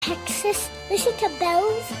Texas, listen to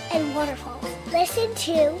bells and waterfalls. Listen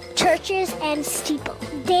to churches and steeples.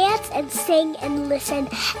 Dance and sing and listen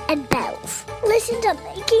and bells. Listen to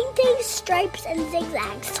making things, stripes and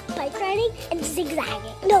zigzags. Bike riding and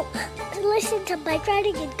zigzagging. No, listen to bike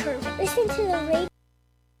riding and curving. Listen to the radio.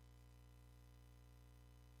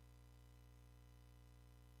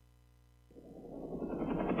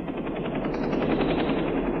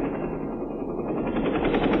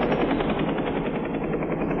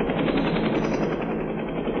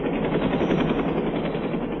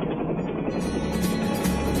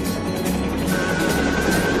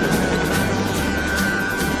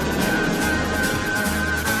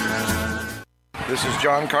 This is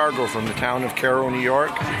John Cargo from the town of Cairo, New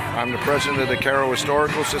York. I'm the president of the Cairo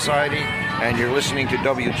Historical Society, and you're listening to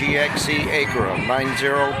WGXC Acra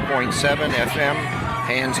 90.7 FM,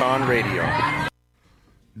 hands-on radio.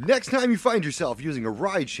 Next time you find yourself using a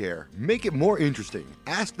rideshare, make it more interesting.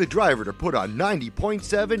 Ask the driver to put on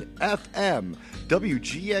 90.7 FM,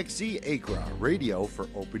 WGXC Acra, radio for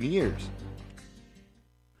open ears.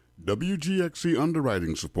 WGXC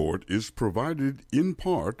underwriting support is provided in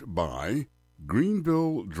part by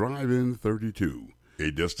Greenville Drive-In 32,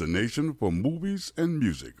 a destination for movies and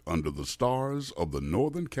music under the stars of the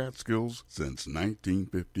Northern Catskills since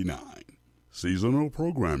 1959. Seasonal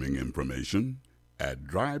programming information at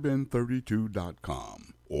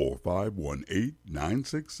drivein32.com or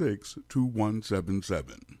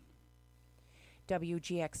 518-966-2177.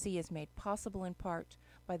 WGXC is made possible in part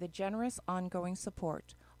by the generous ongoing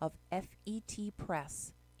support of FET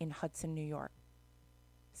Press in Hudson, New York.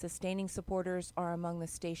 Sustaining supporters are among the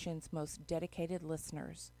station's most dedicated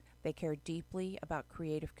listeners. They care deeply about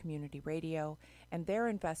creative community radio, and their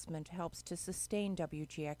investment helps to sustain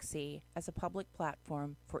WGXC as a public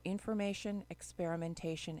platform for information,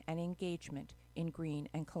 experimentation, and engagement in Greene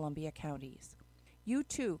and Columbia counties. You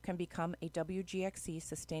too can become a WGXC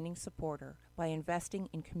sustaining supporter by investing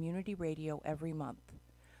in community radio every month.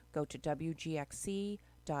 Go to WGXC.org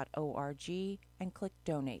and click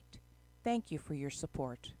Donate. Thank you for your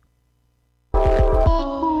support.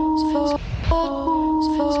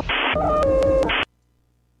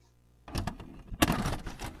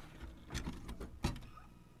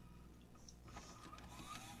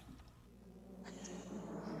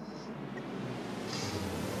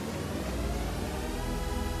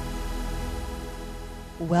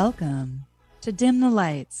 Welcome to Dim the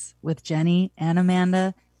Lights with Jenny and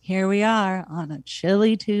Amanda. Here we are on a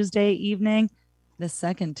chilly Tuesday evening, the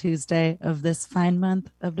second Tuesday of this fine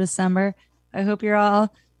month of December. I hope you're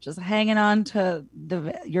all just hanging on to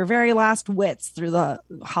your very last wits through the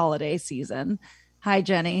holiday season. Hi,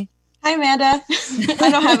 Jenny. Hi, Amanda.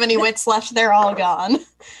 I don't have any wits left. They're all gone.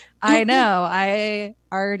 I know. I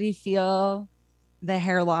already feel the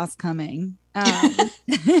hair loss coming. All over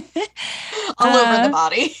the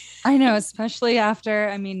body. I know, especially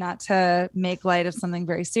after, not to make light of something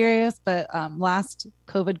very serious, but last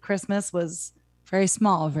COVID Christmas was very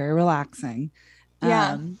small, very relaxing.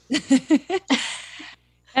 Yeah.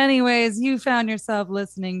 Anyways, you found yourself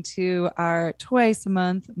listening to our twice a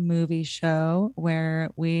month movie show where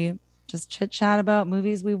we just chit chat about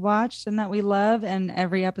movies we watched and that we love. And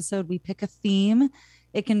every episode we pick a theme.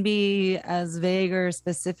 It can be as vague or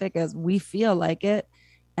specific as we feel like it.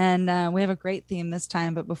 And we have a great theme this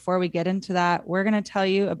time. But before we get into that, we're going to tell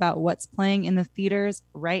you about what's playing in the theaters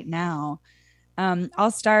right now.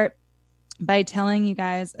 I'll start by telling you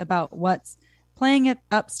guys about what's playing at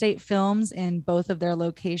Upstate Films in both of their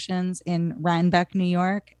locations in Rhinebeck, New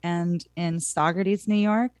York, and in Saugerties, New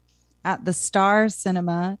York. At the Star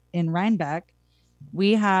Cinema in Rhinebeck,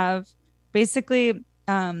 we have basically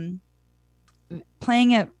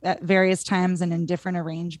playing it at various times and in different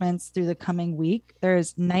arrangements through the coming week.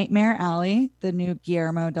 There's Nightmare Alley, the new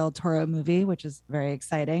Guillermo del Toro movie, which is very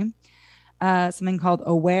exciting. Something called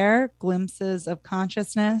Aware, Glimpses of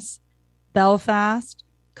Consciousness, Belfast,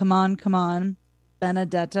 Come On, Come On,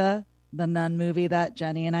 Benedetta, the nun movie that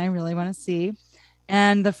Jenny and I really want to see,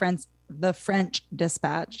 and the French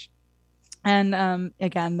Dispatch. And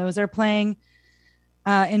again, those are playing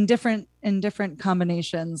in different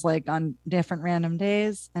combinations, like on different random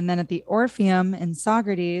days. And then at the Orpheum in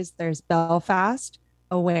Saugerties, there's Belfast,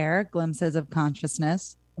 Aware, Glimpses of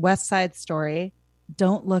Consciousness, West Side Story,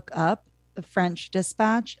 Don't Look Up, The French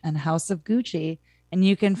Dispatch, and House of Gucci. And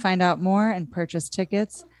you can find out more and purchase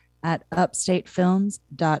tickets at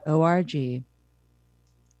upstatefilms.org.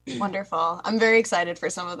 Wonderful. I'm very excited for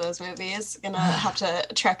some of those movies. Gonna have to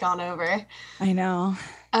trek on over. I know.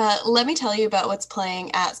 Let me tell you about what's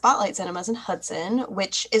playing at Spotlight Cinemas in Hudson,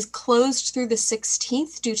 which is closed through the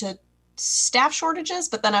 16th due to staff shortages,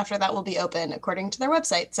 but then after that will be open according to their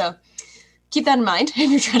website. So keep that in mind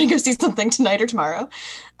if you're trying to go see something tonight or tomorrow.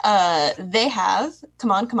 They have,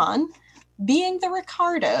 come on, Being the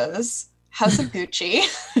Ricardos, House of Gucci,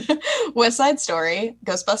 West Side Story,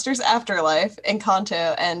 Ghostbusters Afterlife,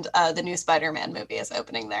 Encanto, and the new Spider-Man movie is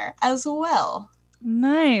opening there as well.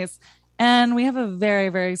 Nice. And we have a very,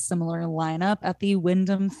 very similar lineup at the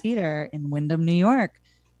Wyndham Theater in Wyndham, New York.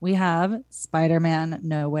 We have Spider-Man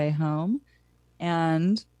No Way Home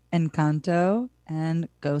and Encanto and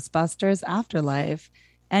Ghostbusters Afterlife.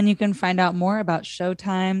 And you can find out more about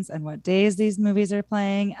showtimes and what days these movies are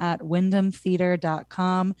playing at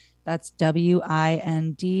wyndhamtheater.com. That's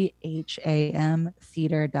WINDHAM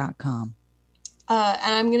theater.com.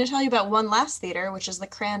 And I'm going to tell you about one last theater, which is the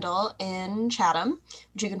Crandall in Chatham,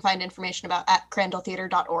 which you can find information about at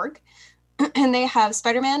crandalltheater.org. And they have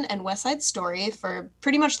Spider-Man and West Side Story for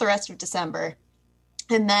pretty much the rest of December.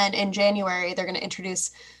 And then in January, they're going to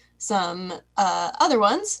introduce some other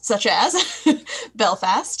ones, such as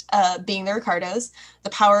Belfast, Being the Ricardos, The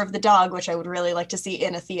Power of the Dog, which I would really like to see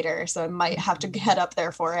in a theater, so I might have to head up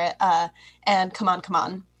there for it, and Come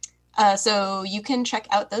On. So you can check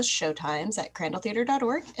out those showtimes at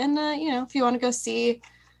crandalltheater.org. And, if you want to go see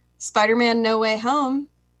Spider-Man No Way Home,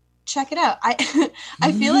 check it out.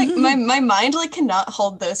 I feel like my mind like cannot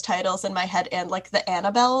hold those titles in my head and like the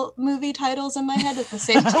Annabelle movie titles in my head at the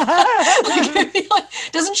same time. I feel like,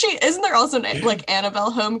 isn't there also like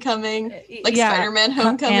Annabelle Homecoming, like Spider-Man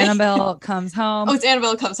Homecoming? Annabelle Comes Home. Oh, it's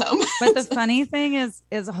Annabelle Comes Home. But the funny thing is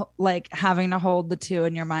like having to hold the two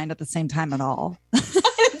in your mind at the same time at all.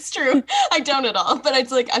 It's true. I don't at all, but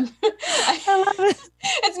it's like I love it.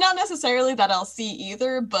 It's not necessarily that I'll see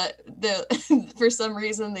either, but for some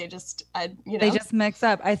reason they just mix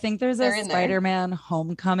up. I think there's a Spider-Man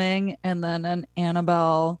Homecoming and then an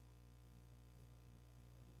Annabelle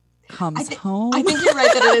Comes Home. I think you're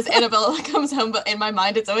right that it is Annabelle Comes Home, but in my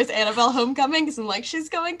mind it's always Annabelle Homecoming because I'm like, she's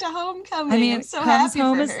going to homecoming. I mean, I'm so Comes happy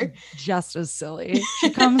Home for is her. just as silly. She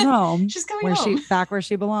comes home. She's coming home. Back where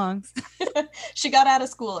she belongs. She got out of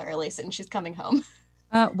school early, and she's coming home.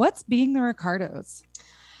 What's Being the Ricardos?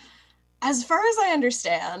 As far as I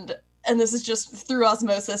understand, and this is just through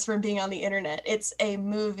osmosis from being on the internet, it's a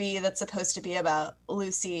movie that's supposed to be about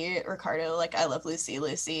Lucy Ricardo, like I Love Lucy,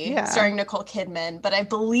 starring Nicole Kidman, but I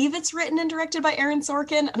believe it's written and directed by Aaron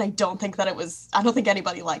Sorkin, and I don't think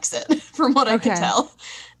anybody likes it, from what I can tell.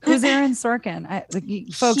 Who's Aaron Sorkin?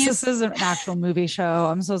 Folks, this is an actual movie show.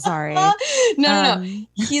 I'm so sorry. No.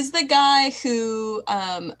 He's the guy who,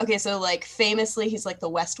 so like famously, he's like the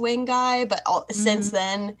West Wing guy, but since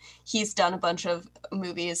then he's done a bunch of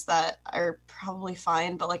movies that are probably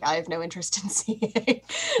fine, but like I have no interest in seeing.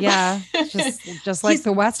 Yeah, just like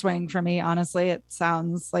the West Wing for me. Honestly, it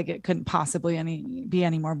sounds like it couldn't possibly be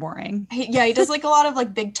any more boring. He does like a lot of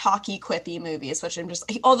like big talky, quippy movies, which I'm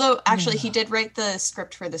just. Although actually, he did write the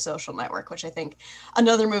script for The Social Network, which I think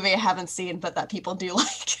another movie I haven't seen, but that people do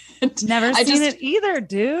like. Never seen it either,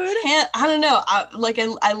 dude. I don't know.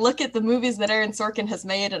 I look at the movies that Aaron Sorkin has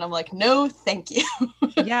made, and I'm like, no, thank you.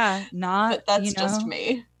 Yeah, not. But that's just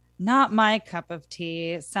me. Not my cup of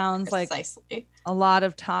tea. Sounds Precisely. Like a lot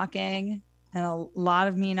of talking and a lot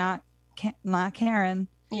of me not caring.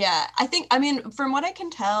 Yeah, from what I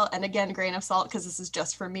can tell, and again, grain of salt, because this is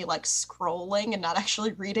just for me, like scrolling and not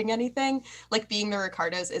actually reading anything, like Being the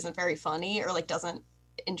Ricardos isn't very funny, or like doesn't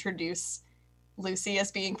introduce Lucy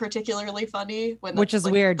as being particularly funny, which is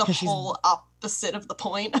like weird, the whole opposite of the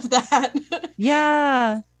point of that.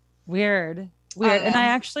 Yeah, weird. And I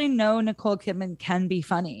actually know Nicole Kidman can be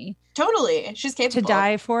funny. Totally, she's capable. To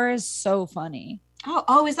Die For is so funny.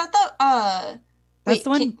 Oh, is that the that's the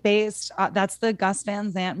one based that's the Gus Van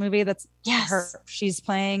Sant movie. That's her. She's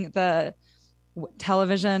playing the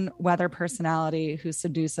television weather personality who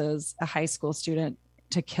seduces a high school student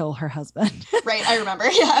to kill her husband. Right, I remember.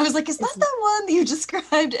 Yeah, I was like, is that the one that you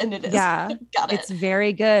described? And it is. Yeah, got it. It's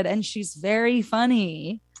very good, and she's very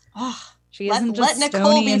funny. She isn't let just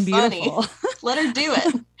Nicole stony be and funny. Beautiful. Let her do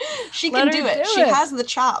it. She can do it. She has the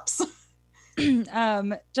chops.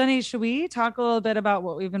 Jenny, should we talk a little bit about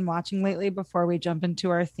what we've been watching lately before we jump into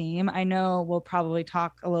our theme? I know we'll probably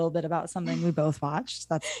talk a little bit about something we both watched.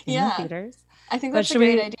 That's in the theaters. I think that's a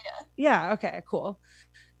great idea. Yeah. Okay, cool.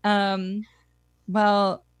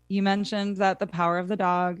 Well, you mentioned that The Power of the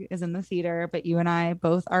Dog is in the theater, but you and I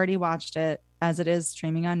both already watched it as it is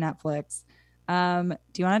streaming on Netflix. Do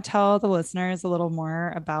you want to tell the listeners a little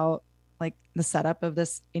more about like the setup of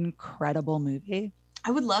this incredible movie?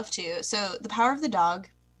 I would love to. So The Power of the Dog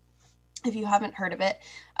if you haven't heard of it.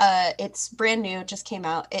 It's brand new, it just came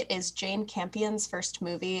out. It is Jane Campion's first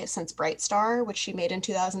movie since Bright Star, which she made in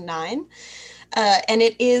 2009. And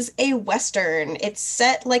it is a Western. It's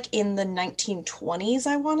set like in the 1920s,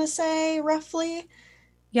 I want to say, roughly.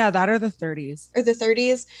 Yeah, that or the 30s. Or the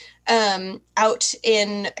 30s. Out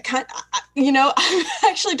in, I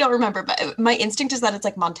actually don't remember, but my instinct is that it's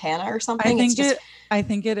like Montana or something. I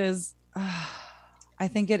think it is. I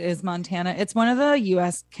think it is Montana. It's one of the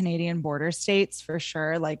U.S. Canadian border states for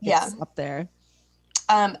sure. Like, it's up there.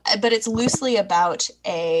 But it's loosely about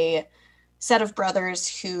a set of brothers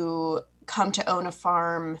who come to own a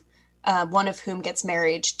farm. One of whom is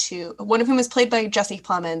played by Jesse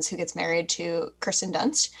Plemons, who gets married to Kirsten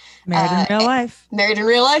Dunst. Married in real life. Married in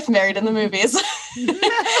real life, married in the movies.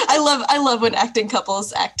 I love when acting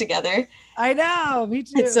couples act together. I know, me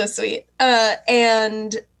too. It's so sweet.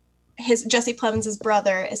 And Jesse Plemons'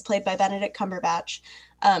 brother is played by Benedict Cumberbatch,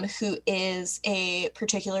 who is a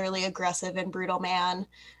particularly aggressive and brutal man.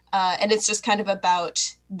 And it's just kind of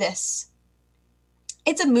about this.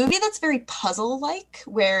 It's a movie that's very puzzle-like,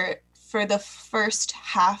 where for the first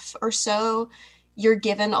half or so, you're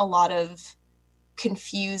given a lot of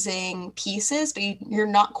confusing pieces, but you're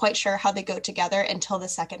not quite sure how they go together until the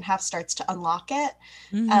second half starts to unlock it.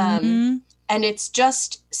 Mm-hmm. And it's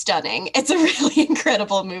just stunning. It's a really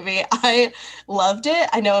incredible movie. I loved it.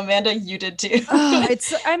 I know, Amanda, you did too.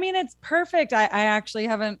 It's perfect. I actually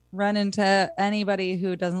haven't run into anybody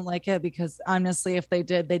who doesn't like it, because honestly, if they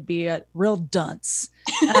did, they'd be a real dunce.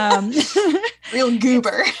 Real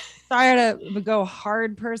goober. Sorry to go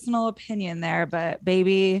hard personal opinion there, but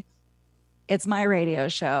baby, it's my radio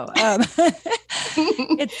show.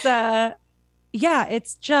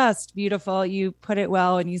 It's just beautiful. You put it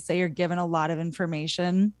well, and you say you're given a lot of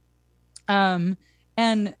information, and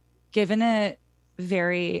given it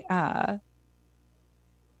very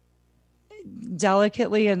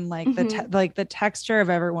delicately, and like the texture of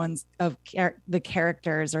the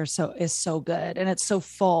characters is so good, and it's so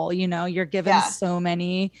full. You're given so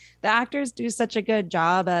many. The actors do such a good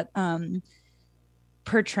job at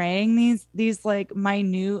portraying these like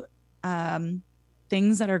minute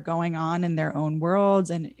things that are going on in their own worlds,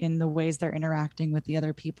 and in the ways they're interacting with the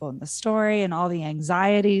other people in the story, and all the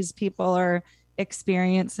anxieties people are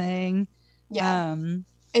experiencing.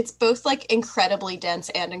 It's both like incredibly dense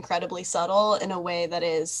and incredibly subtle in a way that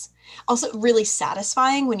is also really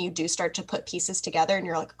satisfying when you do start to put pieces together and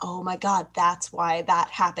you're like, oh my God, that's why that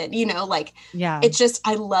happened. It's just,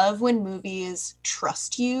 I love when movies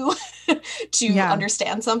trust you to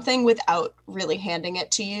understand something without really handing it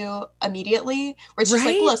to you immediately. Where it's just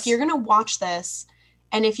like, look, you're going to watch this,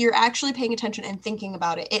 and if you're actually paying attention and thinking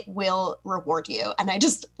about it, it will reward you. And I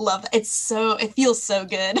just love it. It feels so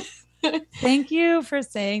good. Thank you for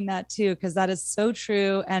saying that too, because that is so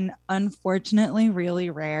true and unfortunately really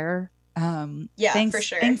rare. For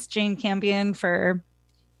sure. Thanks, Jane Campion, for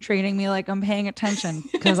treating me like I'm paying attention,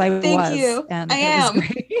 because I was. Thank you. And I am. Was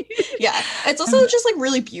great. Yeah, it's also just like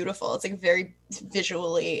really beautiful. It's like very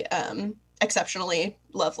visually exceptionally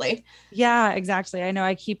lovely. Yeah, exactly. I know.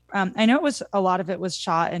 I know a lot of it was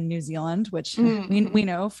shot in New Zealand, which we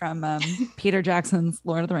know from Peter Jackson's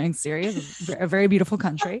Lord of the Rings series, a very beautiful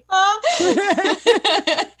country.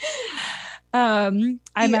 I'm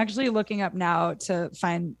actually looking up now to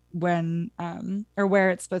find when or where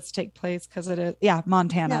it's supposed to take place, because it is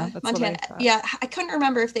Montana. That's Montana. I couldn't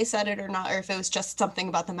remember if they said it or not, or if it was just something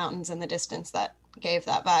about the mountains in the distance that gave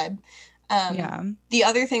that vibe. The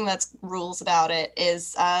other thing that's rules about it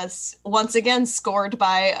is once again scored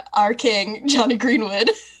by our king, Johnny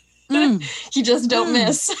Greenwood. He just don't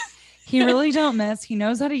miss. He really don't miss. He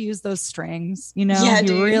knows how to use those strings. He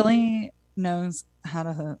really knows how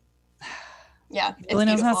to. Yeah, he really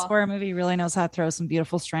knows how to score a movie. He really knows how to throw some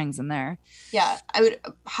beautiful strings in there. Yeah, I would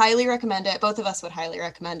highly recommend it. Both of us would highly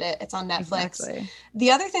recommend it. It's on Netflix. Exactly.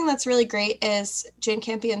 The other thing that's really great is Jane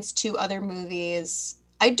Campion's two other movies.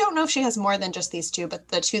 I don't know if she has more than just these two, but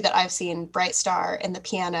the two that I've seen, Bright Star and The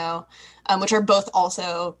Piano, which are both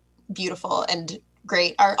also beautiful and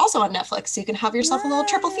great, are also on Netflix. So you can have yourself a little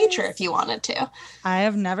triple feature if you wanted to. I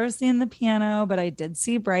have never seen The Piano, but I did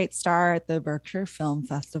see Bright Star at the Berkshire Film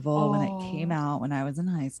Festival when it came out when I was in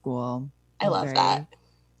high school. I love that.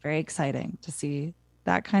 Very exciting to see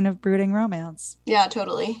that kind of brooding romance. Yeah,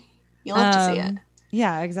 totally. You love to see it.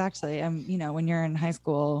 Yeah, exactly. When you're in high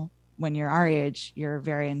school, when you're our age, you're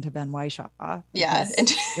very into Ben Whishaw. Yeah,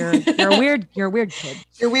 and you're a weird kid.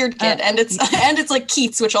 You're a weird kid, and it's like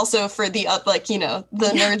Keats, which also for the nerds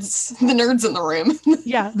in the room.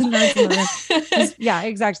 Yeah, the nerds in the room.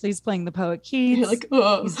 Exactly. He's playing the poet Keats. You're like,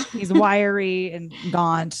 oh. He's wiry and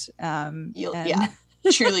gaunt.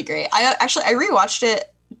 Truly great. I rewatched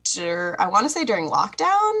it. I want to say during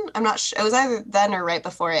lockdown. I'm not sure. It was either then or right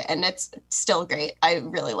before it, and it's still great. I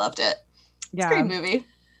really loved it. It's a great movie.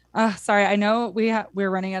 Sorry, I know we're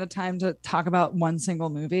running out of time to talk about one single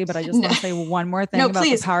movie, but I just want to say one more thing about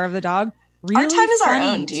The Power of the Dog. Really our time is our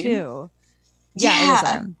own, dude. Too.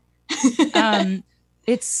 Yeah. It is our own.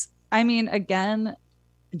 It's, I mean, again,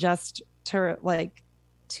 just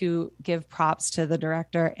to give props to the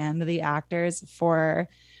director and the actors for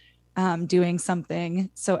doing something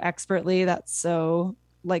so expertly that's so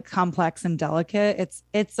like complex and delicate.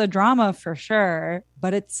 It's a drama for sure,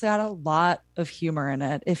 but it's got a lot of humor in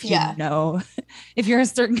it. If you know, if you're a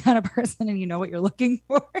certain kind of person and you know what you're looking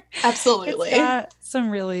for. Absolutely. It's got some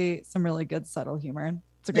really good subtle humor.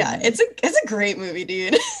 It's a great movie. It's a great movie,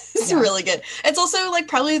 dude. It's really good. It's also like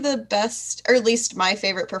probably the best, or at least my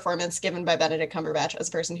favorite performance given by Benedict Cumberbatch as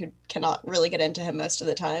a person who cannot really get into him most of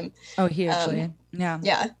the time. Oh, he actually,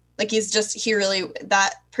 yeah. Like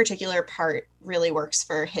that particular part really works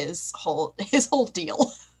for his whole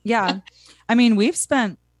deal. Yeah. I mean, we've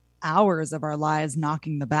spent hours of our lives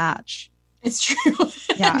knocking the batch. It's true.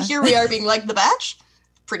 Yeah. And here we are being like, the batch?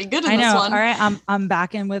 Pretty good in this one. All right. I'm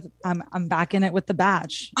back in it with the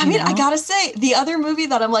batch. I mean, I gotta say, the other movie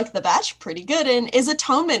that I'm like, the batch pretty good in is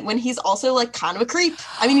Atonement, when he's also like kind of a creep.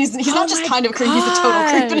 I mean, he's not just kind of a creep, he's a total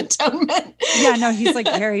creep in Atonement. Yeah, no, he's like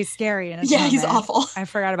very scary in Atonement. Yeah, he's awful. I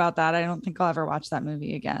forgot about that. I don't think I'll ever watch that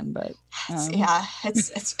movie again, but it's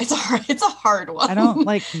a hard one. I don't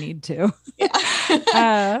need to.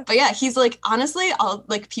 Yeah. But yeah, he's like, honestly,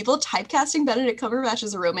 people typecasting Benedict Cumberbatch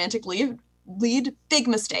as a romantic lead, big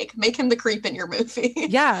mistake. Make him the creep in your movie.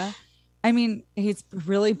 Yeah. I mean, he's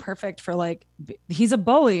really perfect for he's a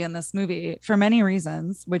bully in this movie for many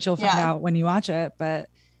reasons, which you'll find out when you watch it, but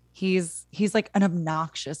he's like an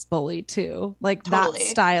obnoxious bully too. Like totally. That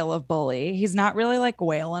style of bully. He's not really like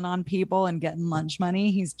wailing on people and getting lunch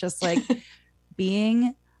money. He's just like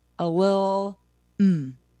being a little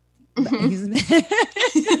he's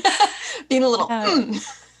being a little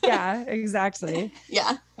yeah, exactly.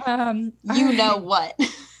 Yeah. You know what?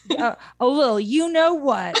 A little, you know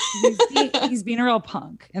what? He's being a real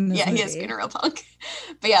punk in this movie. He is being a real punk.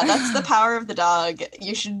 But yeah, that's The Power of the Dog.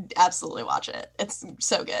 You should absolutely watch it. It's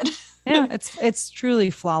so good. Yeah, it's truly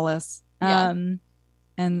flawless. Yeah.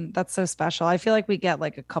 And that's so special. I feel like we get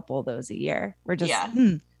like a couple of those a year. We're just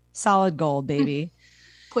solid gold, baby.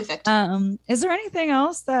 Perfect. Is there anything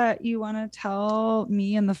else that you want to tell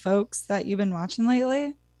me and the folks that you've been watching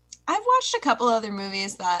lately? I've watched a couple other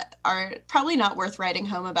movies that are probably not worth writing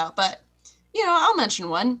home about, but I'll mention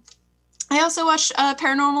one. I also watched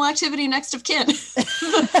Paranormal Activity: Next of Kin. The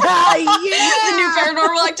new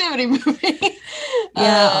Paranormal Activity movie.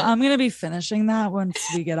 Yeah, I'm gonna be finishing that once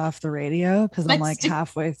we get off the radio because I'm like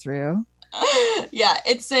halfway through. Yeah,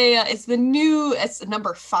 it's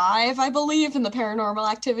number 5, I believe, in the Paranormal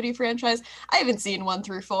Activity franchise. I haven't seen 1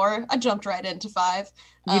 through 4. I jumped right into 5.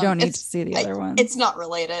 You don't need to see the other ones. It's not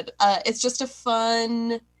related. It's just a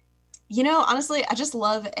fun, honestly, I just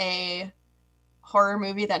love a horror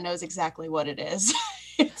movie that knows exactly what it is.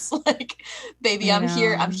 It's like, baby, I'm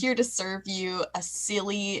here to serve you a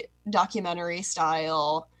silly documentary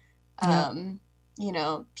style,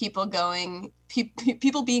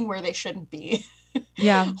 people being where they shouldn't be.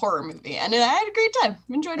 Yeah. Horror movie. And I had a great time.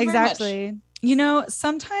 Enjoyed it very much.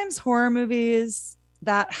 Sometimes horror movies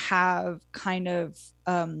that have kind of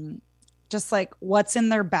just like what's in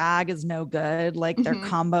their bag is no good. Like their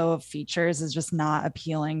combo of features is just not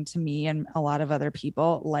appealing to me and a lot of other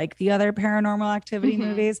people, like the other Paranormal Activity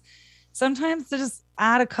movies. Sometimes they just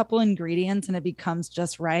add a couple ingredients and it becomes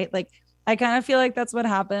just right. Like I kind of feel like that's what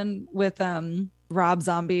happened with Rob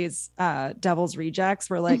Zombie's Devil's Rejects,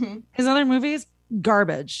 where like his other movies,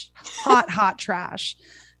 garbage, hot trash.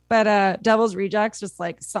 But Devil's Rejects, just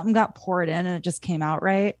like something got poured in and it just came out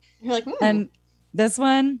right. You're like, And this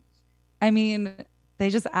one, I mean, they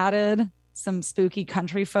just added some spooky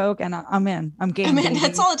country folk and I'm in. I'm game.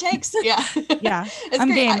 That's all it takes. Yeah. Yeah. It's I'm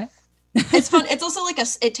great. game. It's fun. It's also like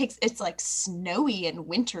it's like snowy and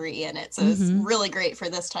wintry in it. So it's really great for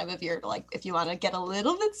this time of year. Like if you want to get a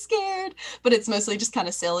little bit scared, but it's mostly just kind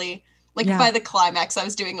of silly. Like by the climax, I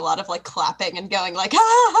was doing a lot of like clapping and going like, ha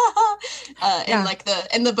ha ha,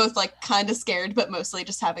 and the both like kind of scared, but mostly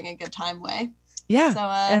just having a good time way. Yeah. So,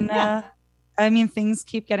 I mean, things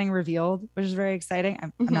keep getting revealed, which is very exciting.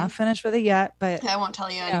 I'm not finished with it yet, but I won't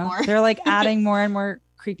tell you anymore. They're like adding more and more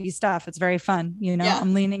creepy stuff. It's very fun.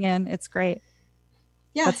 I'm leaning in. It's great.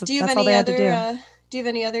 Yeah. Do you have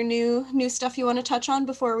any other new stuff you want to touch on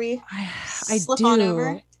before we slip on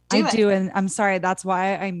over? I do. And I'm sorry. That's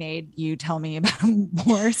why I made you tell me about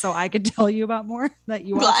more so I could tell you about more that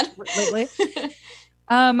you watched lately.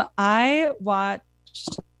 I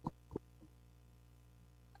watched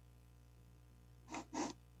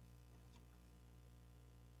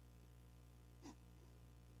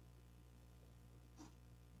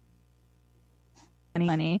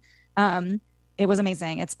Money. It was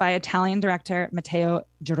amazing. It's by Italian director Matteo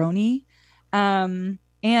Gironi. And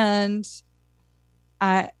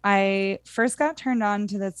I first got turned on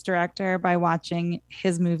to this director by watching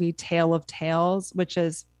his movie Tale of Tales, which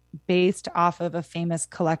is based off of a famous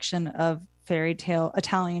collection of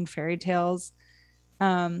Italian fairy tales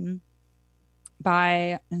and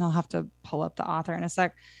I'll have to pull up the author in a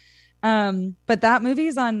sec. But that movie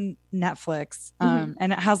is on Netflix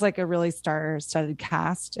and it has like a really star-studded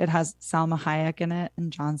cast. It has Salma Hayek in it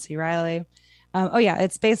and John C. Reilly.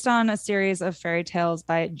 It's based on a series of fairy tales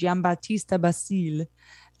by Giambattista Basile.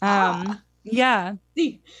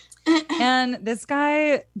 And this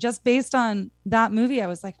guy, just based on that movie, I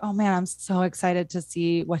was like, oh man, I'm so excited to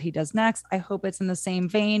see what he does next. I hope it's in the same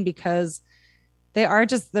vein because they are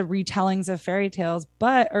just the retellings of fairy tales,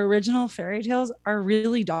 but original fairy tales are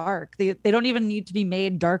really dark. They don't even need to be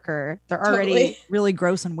made darker. They're already really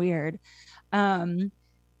gross and weird. And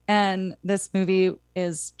this movie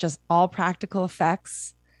is just all practical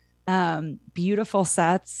effects, beautiful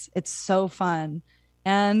sets. It's so fun.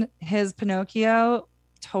 And his Pinocchio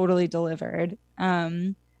totally delivered.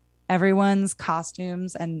 Everyone's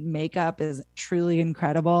costumes and makeup is truly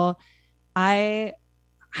incredible. I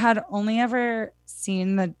had only ever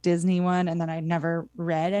seen the Disney one and then I'd never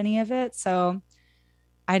read any of it. So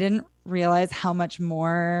I didn't realize how much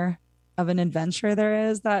more of an adventure there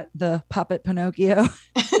is that the puppet Pinocchio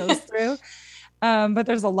goes through. But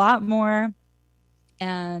there's a lot more.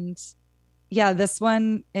 And yeah, this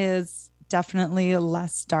one is definitely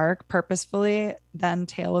less dark purposefully than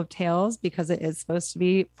Tale of Tales because it is supposed to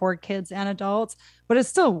be for kids and adults, but it's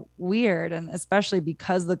still weird. And especially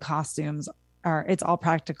because the costumes it's all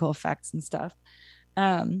practical effects and stuff.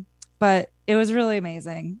 But it was really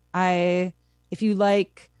amazing. If you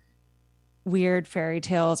like weird fairy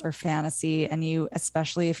tales or fantasy, and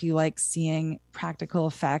especially if you like seeing practical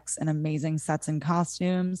effects and amazing sets and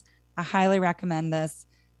costumes, I highly recommend this.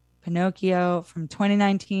 Pinocchio from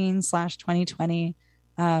 2019/2020,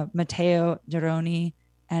 Matteo Gironi,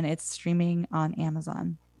 and it's streaming on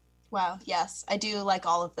Amazon. Wow. Yes. I do like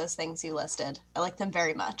all of those things you listed. I like them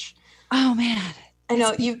very much. Oh man. I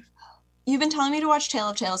know you've been telling me to watch Tale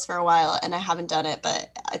of Tales for a while and I haven't done it,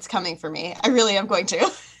 but it's coming for me. I really am going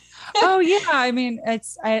to. Oh yeah. I mean,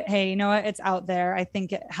 hey, you know what? It's out there. I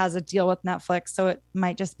think it has a deal with Netflix, so it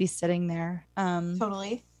might just be sitting there.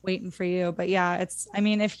 Totally. Waiting for you. But yeah,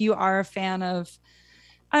 if you are a fan of,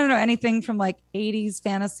 I don't know, anything from like 80s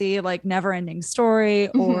fantasy, like Never Ending Story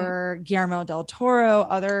or Guillermo del Toro,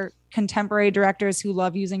 other contemporary directors who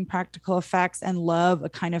love using practical effects and love a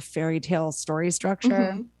kind of fairy tale story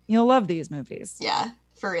structure, you'll love these movies. Yeah,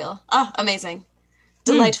 for real. Oh, amazing.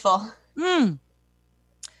 Delightful.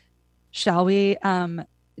 Shall we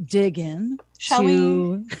dig in? Shall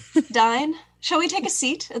we dine? Shall we take a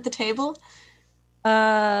seat at the table?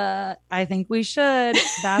 I think we should.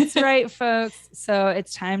 That's right, folks. So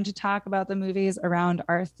it's time to talk about the movies around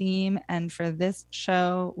our theme. And for this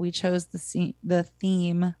show, we chose the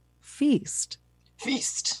theme Feast.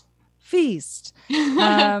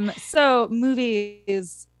 So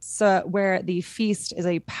movies where the feast is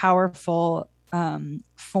a powerful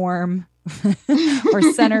form or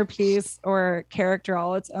centerpiece or character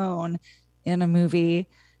all its own in a movie.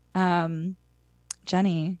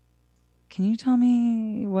 Jenny, can you tell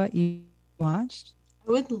me what you watched?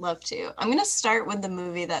 I would love to. I'm going to start with the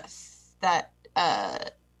movie that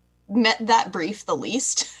met that brief the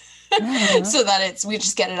least. So that we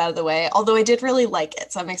just get it out of the way. Although I did really like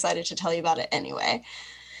it, so I'm excited to tell you about it anyway.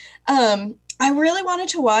 I really wanted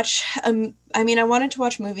to watch. I wanted to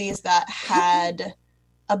watch movies that had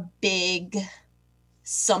a big,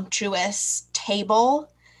 sumptuous table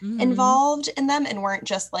involved in them and weren't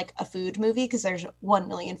just like a food movie, because there's 1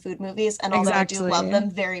 million food movies, and although I do love them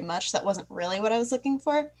very much, that wasn't really what I was looking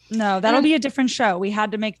for. No, that'll be a different show. We had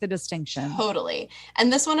to make the distinction. Totally.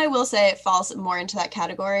 And this one, I will say, it falls more into that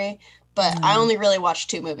category, but I only really watched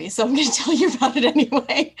 2 movies, so I'm going to tell you about it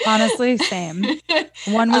anyway. Honestly, same.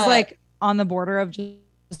 One was like on the border of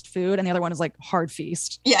just food, and the other one is like hard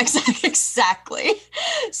feast. Yeah, exactly.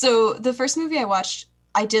 So the first movie I watched,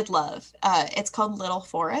 I did love. It's called Little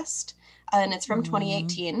Forest, and it's from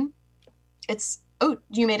 2018.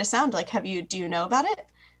 You made a sound. Like, do you know about it?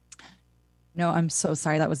 No, I'm so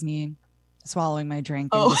sorry. That was me swallowing my drink.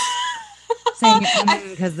 Oh, saying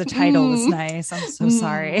because the title was nice. I'm so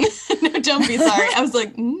sorry. No, don't be sorry. I was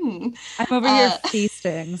like, I'm over here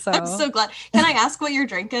feasting. So I'm so glad. Can I ask what your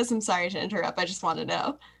drink is? I'm sorry to interrupt. I just want to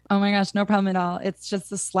know. Oh my gosh, no problem at all. It's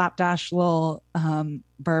just a slapdash little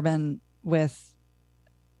bourbon with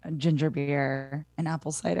a ginger beer and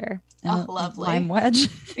apple cider and a lovely lime wedge.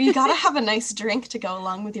 You gotta have a nice drink to go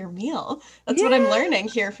along with your meal. That's what I'm learning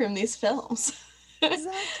here from these films.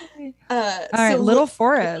 Exactly. All right, Little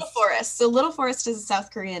Forest. Little Forest. So Little Forest is a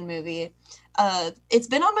South Korean movie. It's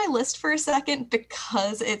been on my list for a second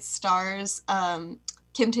because it stars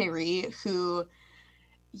Kim Tae-ri, who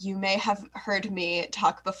you may have heard me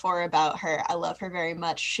talk before about her. I love her very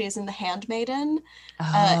much. She's in The Handmaiden,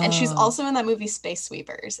 and she's also in that movie Space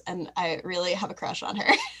Sweepers, and I really have a crush on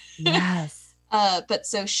her. Yes. But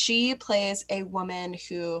so she plays a woman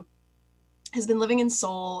who has been living in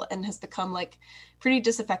Seoul and has become like pretty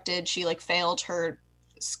disaffected. She like failed her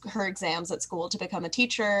exams at school to become a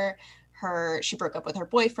teacher. She broke up with her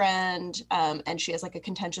boyfriend, and she has like a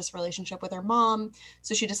contentious relationship with her mom.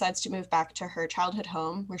 So she decides to move back to her childhood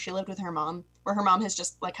home where she lived with her mom, where her mom has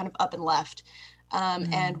just like kind of up and left,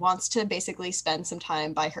 and wants to basically spend some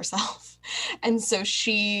time by herself. And so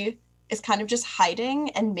she is kind of just hiding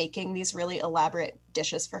and making these really elaborate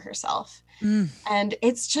dishes for herself. And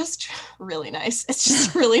it's just really nice. It's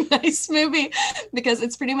just a really nice movie because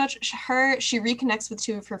it's pretty much she reconnects with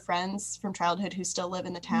two of her friends from childhood who still live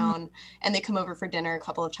in the town, and they come over for dinner a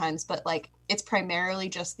couple of times, but like it's primarily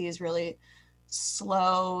just these really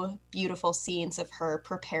slow, beautiful scenes of her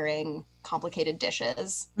preparing complicated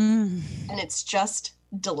dishes. And it's just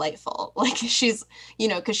delightful. Like she's,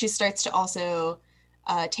 because she starts to also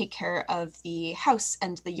take care of the house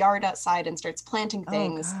and the yard outside and starts planting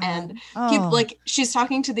things. She's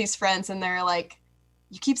talking to these friends and they're like,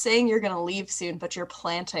 you keep saying you're going to leave soon, but you're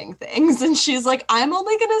planting things. And she's like, I'm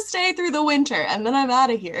only going to stay through the winter and then I'm out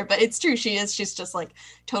of here. But it's true. She's just like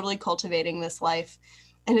totally cultivating this life.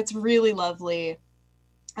 And it's really lovely.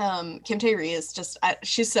 Kim Tae-ri is just,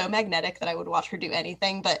 she's so magnetic that I would watch her do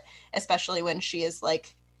anything, but especially when she is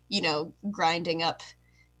like, grinding up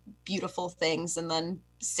beautiful things and then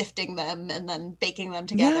sifting them and then baking them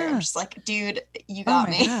together. I'm just like, dude, you got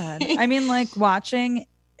me. God. I mean, like watching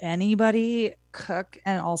anybody cook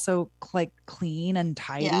and also like clean and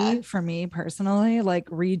tidy for me personally, like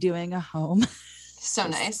redoing a home. So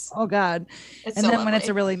nice. Oh God. It's and so then lovely. when it's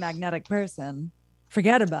a really magnetic person,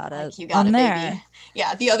 forget about it. Like, you got it, there. baby.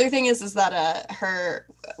 Yeah. The other thing is that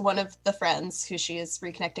one of the friends who she is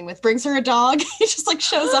reconnecting with brings her a dog. He just like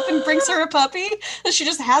shows up and brings her a puppy, and she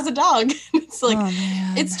just has a dog. It's like,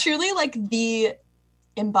 it's truly like the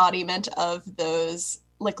embodiment of those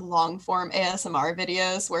like long form ASMR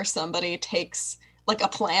videos where somebody takes like a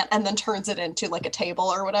plant and then turns it into like a table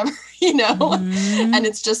or whatever, and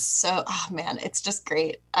it's just so, oh man, it's just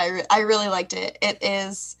great. I really liked it. It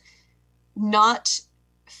is not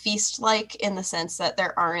feast-like in the sense that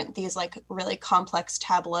there aren't these like really complex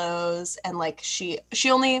tableaus, and like she's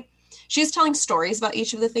telling stories about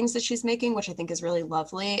each of the things that she's making, which I think is really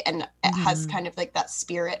lovely, and it has kind of like that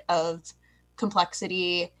spirit of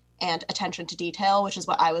complexity and attention to detail, which is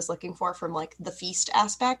what I was looking for from like the feast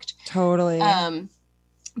aspect. Totally.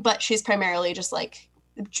 But she's primarily just like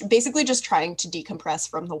basically just trying to decompress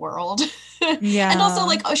from the world. Yeah. And also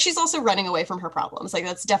like, she's also running away from her problems. Like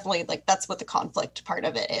that's definitely like, that's what the conflict part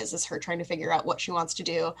of it is her trying to figure out what she wants to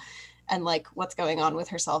do and like what's going on with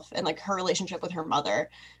herself and like her relationship with her mother,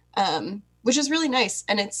 which is really nice.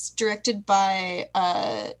 And it's directed by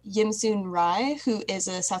Yim Soon Rai, who is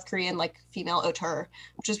a South Korean like female auteur,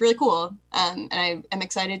 which is really cool. And I am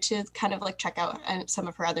excited to kind of like check out some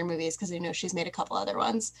of her other movies because I know she's made a couple other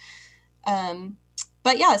ones.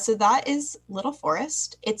 But yeah, so that is Little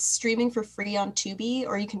Forest. It's streaming for free on Tubi,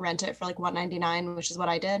 or you can rent it for like $1.99, which is what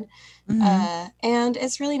I did. And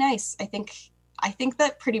it's really nice. I think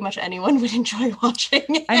that pretty much anyone would enjoy watching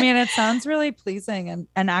it. I mean, it sounds really pleasing.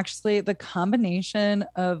 And actually the combination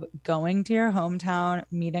of going to your hometown,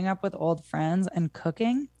 meeting up with old friends and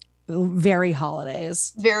cooking, very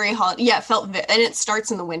holidays. Very holiday. Yeah, and it starts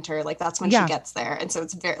in the winter. Like that's when she gets there. And so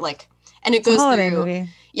it's very like, and it goes through movie.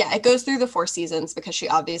 Yeah, it goes through the 4 seasons because she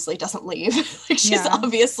obviously doesn't leave. Like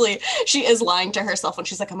she is lying to herself when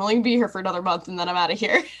she's like, I'm only gonna be here for another month and then I'm out of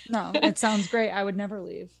here. No, it sounds great. I would never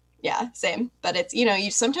leave. Yeah, same. But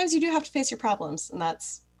it's, sometimes you do have to face your problems, and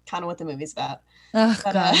that's kind of what the movie's about. Oh,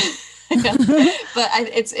 but, God. But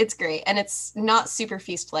it's great, and it's not super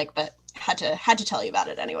feast-like, but had to tell you about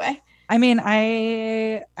it anyway. I mean,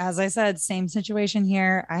 as I said, same situation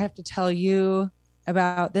here. I have to tell you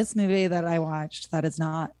about this movie that I watched that is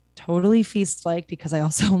not totally feast-like because I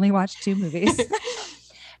also only watched 2 movies.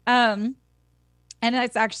 And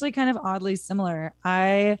it's actually kind of oddly similar.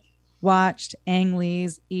 I watched Ang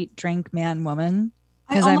Lee's Eat, Drink, Man, Woman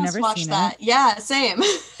I because I've almost never watched seen that. it. Yeah, same.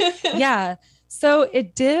 Yeah. So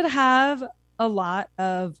it did have a lot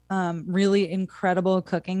of really incredible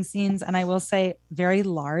cooking scenes. And I will say, very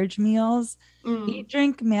large meals. Mm. Eat,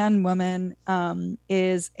 Drink, Man, Woman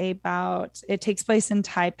is about, it takes place in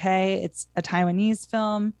Taipei. It's a Taiwanese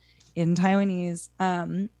film in Taiwanese.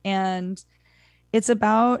 And it's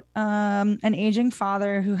about an aging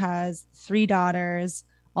father who has three daughters,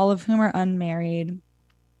 all of whom are unmarried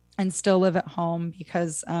and still live at home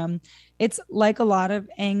because it's like a lot of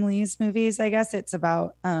Ang Lee's movies, I guess. It's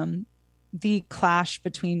about the clash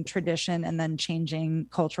between tradition and then changing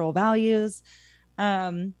cultural values.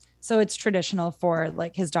 So it's traditional for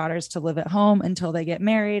like his daughters to live at home until they get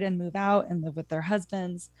married and move out and live with their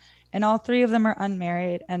husbands. And all three of them are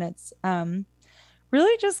unmarried. And it's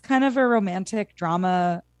really just kind of a romantic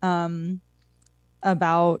drama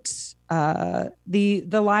about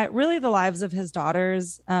the lives of his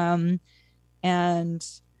daughters.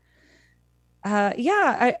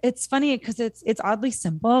 It's funny because it's oddly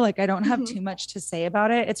simple. Like I don't have too much to say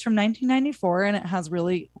about it. It's from 1994 and it has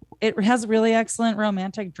really excellent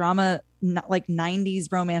romantic drama, like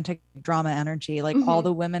 90s romantic drama energy. Like all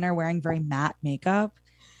the women are wearing very matte makeup.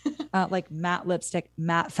 Like matte lipstick,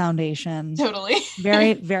 matte foundation, Totally.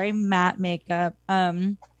 very, very matte makeup.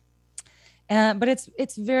 But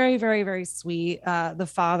it's very, very, very sweet. The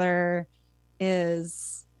father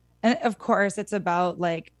is, and of course it's about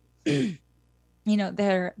like,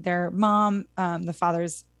 their mom, the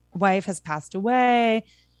father's wife has passed away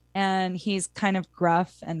and he's kind of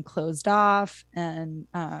gruff and closed off and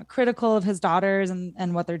critical of his daughters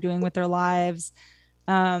and what they're doing with their lives.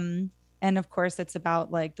 And of course, it's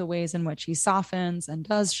about like the ways in which he softens and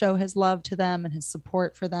does show his love to them and his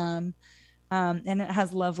support for them. And it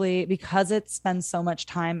has because it spends so much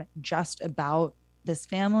time just about this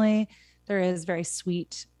family. There is very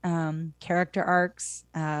sweet character arcs.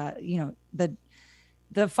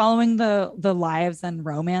 The following the lives and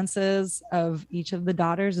romances of each of the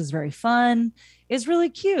daughters is very fun. Is really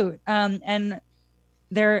cute. And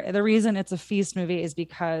the reason it's a feast movie is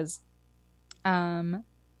because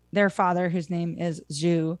their father, whose name is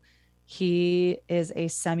Zhu, he is a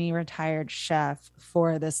semi-retired chef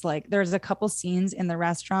for this. Like, there's a couple scenes in the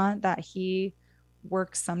restaurant that he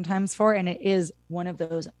works sometimes for, and it is one of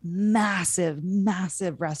those massive,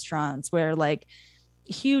 massive restaurants where like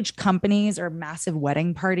huge companies or massive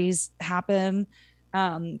wedding parties happen.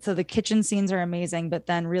 So the kitchen scenes are amazing, but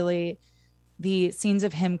then really the scenes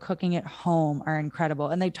of him cooking at home are incredible.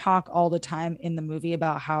 And they talk all the time in the movie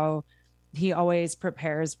about how he always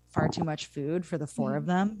prepares far too much food for the four of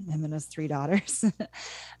them, him and his three daughters.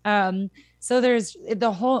 So there's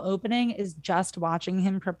the whole opening is just watching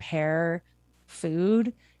him prepare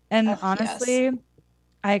food. And honestly, yes.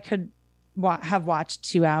 I could have watched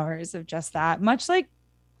 2 hours of just that, much like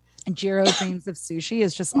Jiro Dreams of Sushi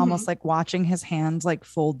is just almost like watching his hands like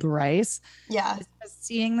fold the rice. Yeah. Just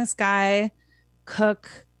seeing this guy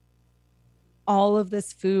cook all of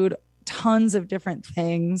this food, tons of different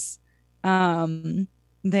things.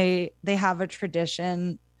 They have a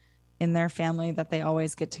tradition in their family that they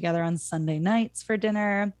always get together on Sunday nights for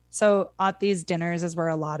dinner. So at these dinners is where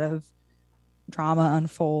a lot of drama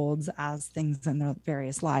unfolds as things in their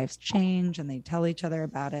various lives change and they tell each other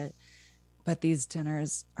about it. But these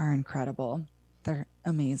dinners are incredible. They're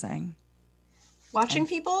amazing. Watching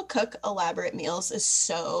people cook elaborate meals is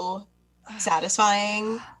so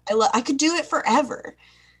satisfying. I could do it forever.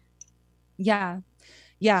 Yeah,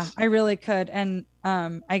 I really could. And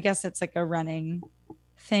I guess it's like a running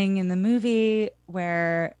thing in the movie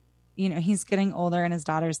where, he's getting older and his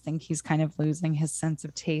daughters think he's kind of losing his sense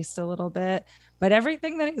of taste a little bit. But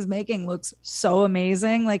everything that he's making looks so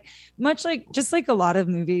amazing. Like much like just like a lot of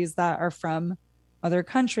movies that are from other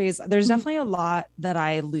countries, there's definitely a lot that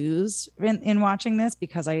I lose in watching this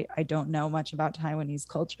because I don't know much about Taiwanese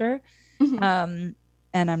culture. And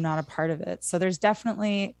I'm not a part of it. So there's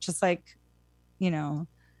definitely just like,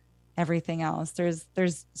 everything else.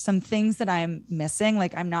 There's some things that I'm missing.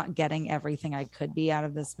 Like I'm not getting everything I could be out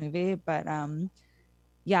of this movie, but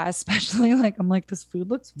especially like I'm like, this food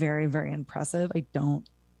looks very, very impressive. I don't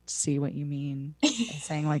see what you mean by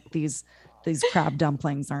saying like these crab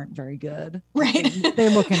dumplings aren't very good. Right. They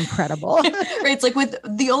look incredible. Right. It's like with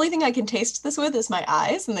the only thing I can taste this with is my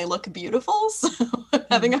eyes and they look beautiful. So I'm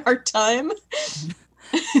having a hard time.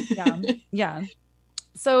 Yeah.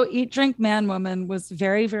 So Eat, Drink, Man, Woman was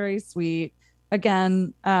very, very sweet.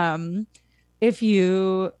 Again, if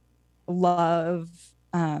you love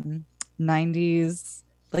 90s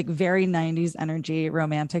like very 90s energy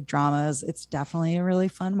romantic dramas. It's definitely a really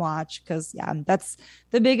fun watch because that's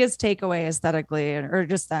the biggest takeaway aesthetically, or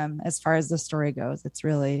just them as far as the story goes. It's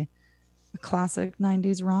really a classic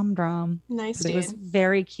 90s rom-dram. Nice, But dude. it was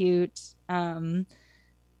very cute.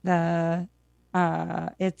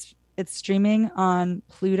 It's streaming on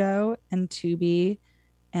Pluto and Tubi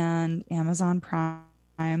and Amazon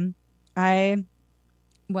Prime. I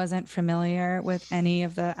wasn't familiar with any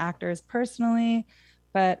of the actors personally,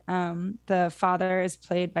 but the father is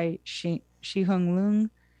played by Shi Hung Lung.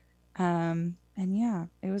 And yeah,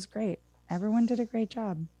 it was great. Everyone did a great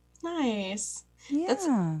job. Nice. Yeah. That's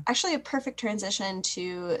actually a perfect transition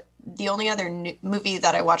to the only other movie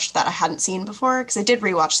that I watched that I hadn't seen before, because I did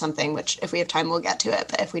rewatch something, which if we have time, we'll get to it.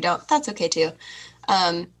 But if we don't, that's okay too.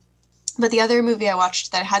 But the other movie I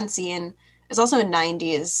watched that I hadn't seen is also a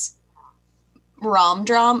 90s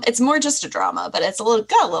rom-dram. It's more just a drama, but it's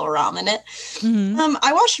got a little rom in it. Mm-hmm.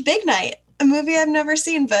 I watched Big Night, a movie I've never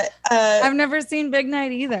seen, but I've never seen Big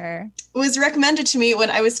Night either. It was recommended to me when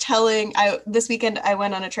I was this weekend I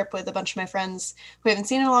went on a trip with a bunch of my friends who I haven't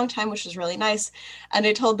seen in a long time, which was really nice. And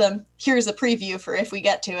I told them, here's a preview for if we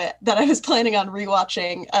get to it, that I was planning on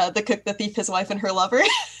rewatching The Cook, the Thief, His Wife, and Her Lover.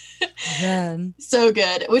 Good. So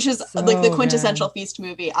good, which is So like the quintessential good. feast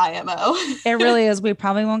movie, IMO. It really is. We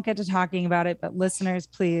probably won't get to talking about it, but listeners,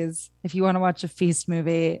 please, if you want to watch a feast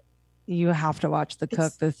movie, you have to watch The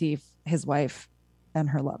Cook, the Thief, His Wife, and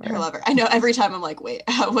Her Lover. Her Lover. I know every time I'm like, wait,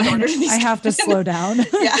 what order do these I have to slow down.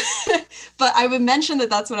 Yeah. But I would mention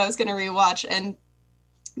that that's what I was going to rewatch. And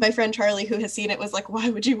my friend Charlie, who has seen it, was like,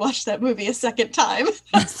 why would you watch that movie a second time?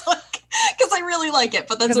 I was like, because I really like it,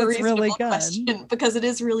 but that's a reasonable really good. question, because it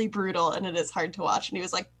is really brutal and it is hard to watch. And he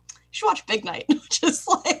was like, you should watch Big Night, which is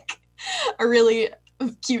like a really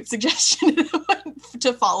cute suggestion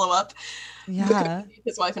to follow up. Yeah.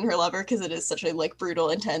 His Wife and Her Lover, because it is such a like brutal,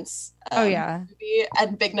 intense movie,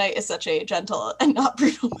 and Big Night is such a gentle and not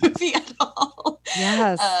brutal movie at all.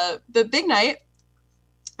 Yes. The Big Night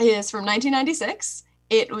is from 1996.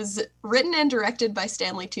 It was written and directed by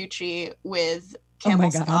Stanley Tucci with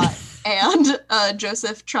Campbell Scott and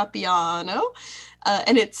Joseph Trapiano,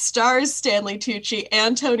 and it stars Stanley Tucci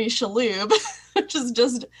and Tony Shalhoub, which is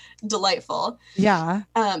just delightful. Yeah.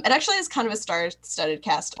 It actually is kind of a star-studded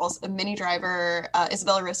cast. Also, Minnie Driver,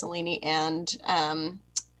 Isabella Rossellini, and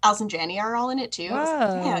Alison Janney are all in it too.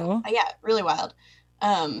 Whoa. Yeah, really wild.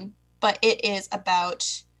 But it is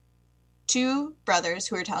about two brothers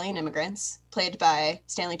who are Italian immigrants, played by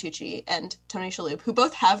Stanley Tucci and Tony Shalhoub, who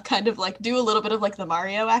both have kind of like do a little bit of like the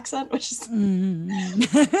Mario accent, which is and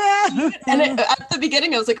at the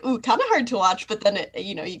beginning I was like, ooh, kind of hard to watch, but then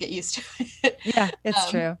you get used to it. Yeah, it's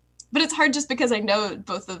true. But it's hard just because I know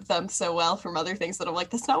both of them so well from other things that I'm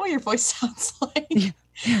like, that's not what your voice sounds like.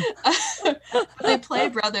 They play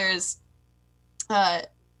brothers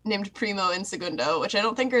named Primo and Segundo, which I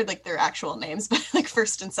don't think are like their actual names, but like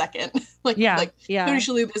first and second. Tony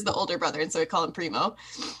Shalhoub is the older brother, and so we call him Primo.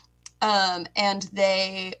 And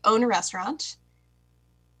they own a restaurant.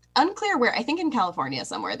 Unclear where, I think in California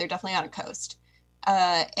somewhere. They're definitely on a coast.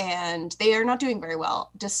 And they are not doing very well.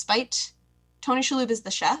 Despite Tony Shalhoub is the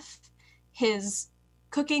chef, his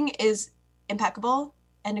cooking is impeccable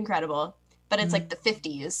and incredible, but it's like the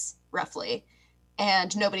 50s, roughly.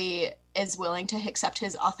 And nobody is willing to accept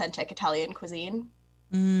his authentic Italian cuisine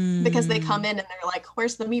because they come in and they're like,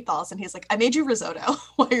 where's the meatballs? And he's like, I made you risotto.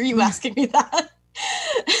 Why are you asking me that?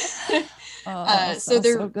 So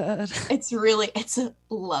they're so good. It's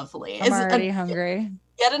lovely. I'm already hungry.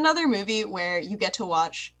 Yet another movie where you get to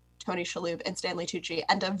watch Tony Shalhoub and Stanley Tucci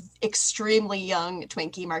and an extremely young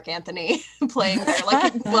Twinkie Mark Anthony playing their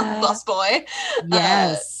like busboy.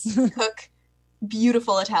 Yes. Cook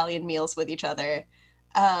beautiful Italian meals with each other.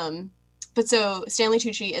 But so Stanley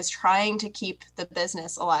Tucci is trying to keep the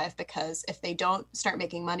business alive, because if they don't start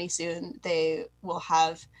making money soon, the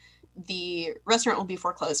restaurant will be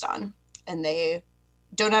foreclosed on, and they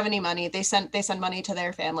don't have any money. They send money to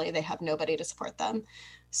their family. They have nobody to support them.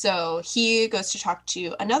 So he goes to talk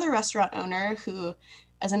to another restaurant owner who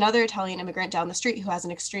is another Italian immigrant down the street who has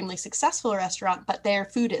an extremely successful restaurant, but their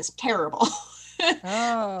food is terrible.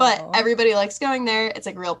 But everybody likes going there. It's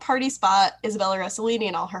like a real party spot. Isabella Rossellini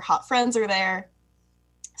and all her hot friends are there.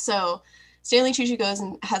 So Stanley Tucci goes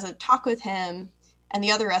and has a talk with him, and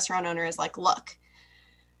the other restaurant owner is like, look,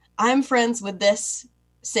 I'm friends with this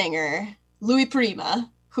singer, Louis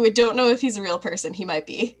Prima, who I don't know if he's a real person. He might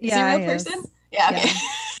be. Is he a real person? Yeah, okay.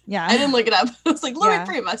 Yeah. I didn't look it up. I was like, Louis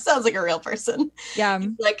Prima sounds like a real person. Yeah.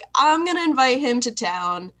 Like, I'm going to invite him to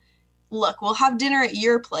town. Look, we'll have dinner at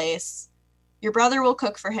your place. your brother will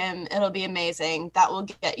cook for him. It'll be amazing. That will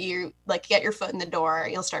get you, like, get your foot in the door.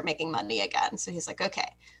 You'll start making money again. So he's like,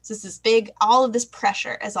 okay. So this is big. All of this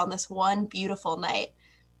pressure is on this one beautiful night,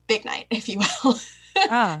 big night, if you will.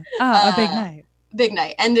 A big night. Big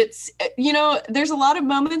night. And it's, you know, there's a lot of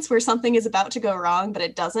moments where something is about to go wrong, but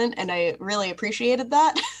it doesn't. And I really appreciated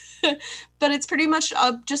that. But it's pretty much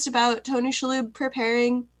just about Tony Shalhoub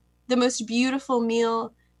preparing the most beautiful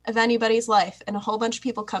meal of anybody's life. And a whole bunch of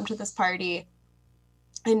people come to this party.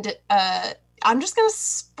 And I'm just going to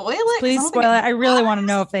spoil it. Please spoil it. I really want to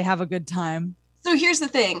know if they have a good time. So here's the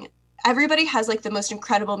thing. Everybody has like the most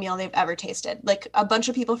incredible meal they've ever tasted. Like a bunch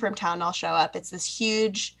of people from town all show up. It's this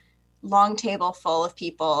huge long table full of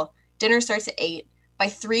people. Dinner starts at 8. By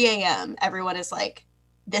 3 a.m., everyone is like,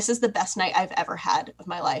 this is the best night I've ever had of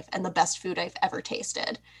my life and the best food I've ever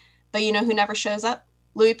tasted. But you know who never shows up?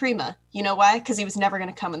 Louis Prima. You know why? Because he was never going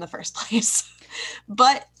to come in the first place.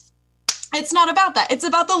 But it's not about that. It's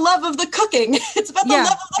about the love of the cooking. It's about the love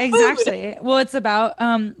of the food. Exactly. Well, it's about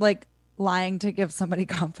like lying to give somebody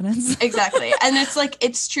confidence. Exactly. And it's like,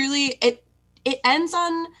 it's truly, it ends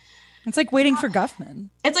on, it's like waiting for Guffman.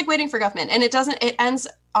 It's like waiting for Guffman. And it ends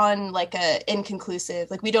on like a inconclusive,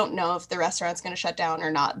 like we don't know if the restaurant's going to shut down or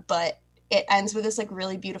not, but it ends with this like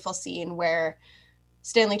really beautiful scene where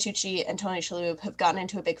Stanley Tucci and Tony Shalhoub have gotten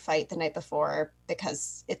into a big fight the night before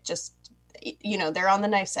because it just, you know, they're on the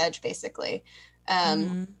knife's edge basically.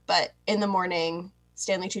 But in the morning,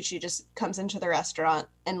 Stanley Tucci just comes into the restaurant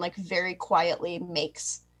and like very quietly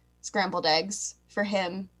makes scrambled eggs for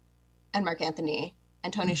him and Mark Anthony.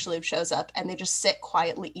 And Tony Shalhoub shows up and they just sit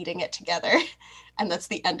quietly eating it together. And that's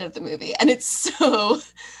the end of the movie. And it's so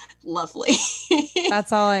lovely.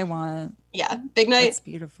 That's all I want. Yeah. Big night. It's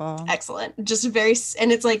beautiful. Excellent. Just very,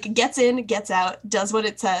 and it's like gets in, gets out, does what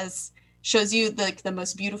it says, shows you the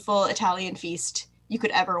most beautiful Italian feast you could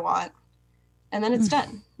ever want. And then it's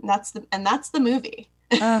done. And that's the movie.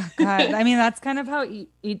 Oh God. I mean, that's kind of how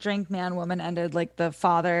Eat, Drink, Man, Woman ended. Like the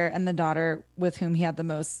father and the daughter with whom he had the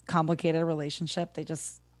most complicated relationship. They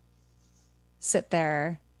just sit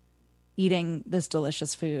there eating this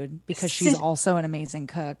delicious food because she's also an amazing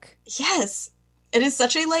cook. Yes. It is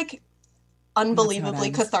such a like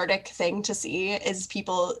unbelievably cathartic thing to see is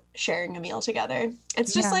people sharing a meal together.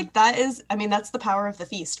 It's just like that is, I mean, that's the power of the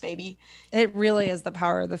feast, baby. It really is the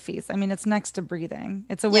power of the feast. I mean, it's next to breathing.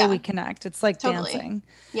 It's a way we connect. It's like dancing.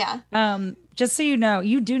 Yeah. Just so you know,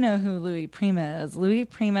 you do know who Louis Prima is. Louis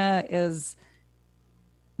Prima is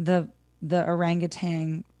the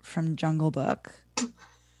orangutan from Jungle Book.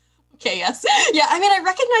 Okay, yes. Yeah, I mean, I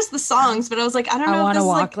recognize the songs, but I was like, I don't know. I Want to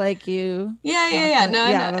Walk like you. Yeah. No,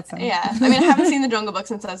 that's yeah. I mean, I haven't seen the Jungle Book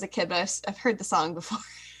since I was a kid, but I've heard the song before.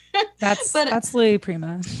 That's Louis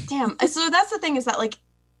Prima. Damn. So that's the thing is that like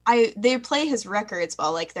they play his records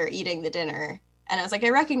while like they're eating the dinner. And I was like, I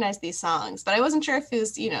recognize these songs, but I wasn't sure if it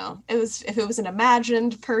was, you know, if it was an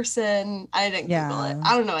imagined person. I didn't Google it.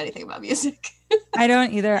 I don't know anything about music. I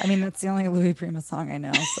don't either. I mean, that's the only Louis Prima song I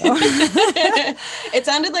know. So it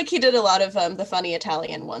sounded like he did a lot of the funny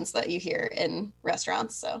Italian ones that you hear in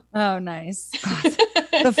restaurants. So nice.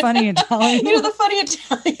 The funny Italian. You know, the funny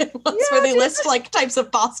Italian ones where they list like types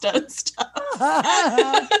of pasta and stuff.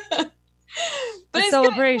 But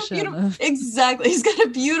celebration. Exactly. He's got a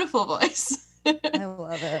beautiful voice. I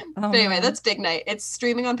love it. But anyway, that's Big Night. It's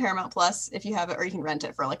streaming on Paramount Plus if you have it, or you can rent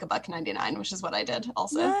it for like $1.99, which is what I did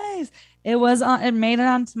also. Nice. It was on. It made it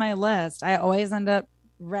onto my list. I always end up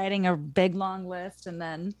writing a big long list, and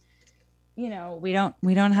then, you know, we don't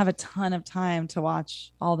have a ton of time to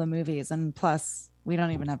watch all the movies, and plus we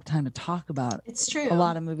don't even have time to talk about. It's true. A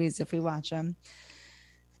lot of movies if we watch them.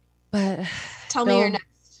 But tell me your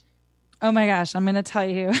next. Oh my gosh, I'm gonna tell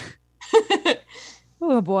you.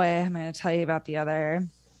 Oh boy, I'm going to tell you about the other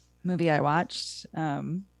movie I watched.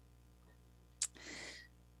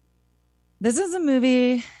 This is a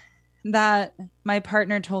movie that my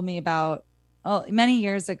partner told me about many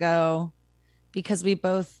years ago because we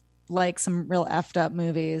both like some real effed up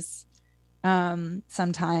movies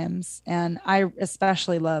sometimes. And I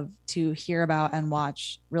especially love to hear about and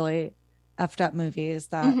watch really effed up movies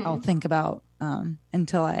that I'll think about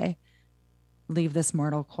until I leave this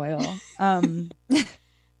mortal coil.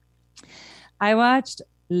 I watched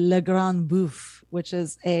Le Grand Bouffe, which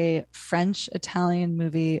is a French-Italian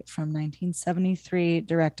movie from 1973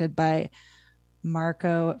 directed by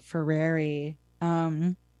Marco Ferreri.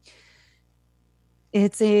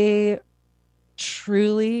 It's a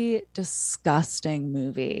truly disgusting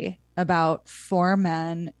movie about 4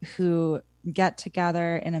 men who get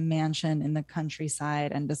together in a mansion in the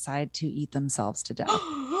countryside and decide to eat themselves to death.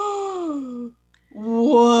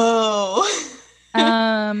 Whoa.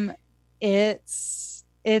 it's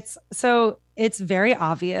very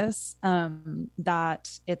obvious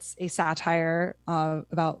that it's a satire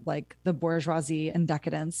about like the bourgeoisie and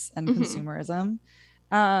decadence and consumerism.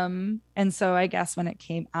 And so I guess when it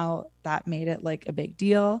came out, that made it like a big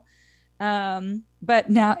deal. But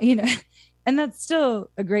now, and that's still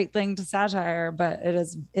a great thing to satire, but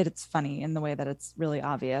it's funny in the way that it's really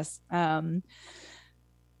obvious.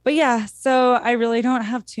 But yeah, so I really don't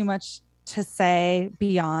have too much to say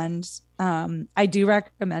beyond I do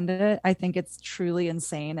recommend it. I think it's truly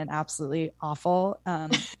insane and absolutely awful.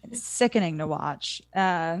 It's sickening to watch.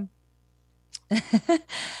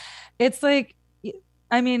 It's like,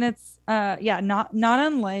 I mean, it's not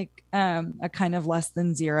unlike a kind of less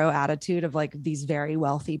than zero attitude of like these very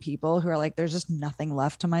wealthy people who are like, there's just nothing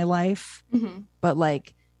left to my life, but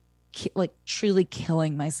like truly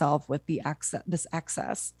killing myself with this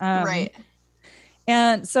excess. Right.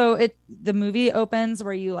 And so the movie opens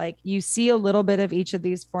where you see a little bit of each of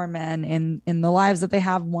these four men in the lives that they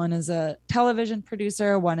have. One is a television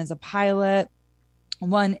producer, one is a pilot,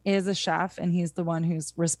 one is a chef, and he's the one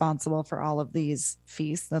who's responsible for all of these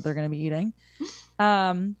feasts that they're going to be eating.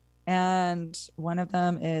 And one of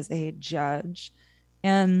them is a judge,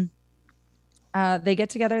 and they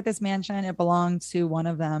get together at this mansion. It belonged to one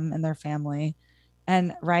of them and their family.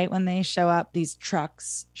 And right when they show up, these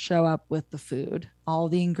trucks show up with the food, all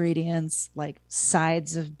the ingredients, like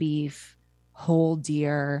sides of beef, whole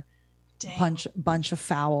deer, bunch of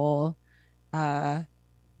fowl,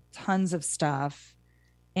 tons of stuff.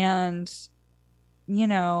 And,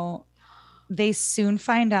 they soon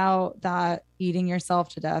find out that eating yourself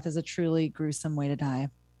to death is a truly gruesome way to die.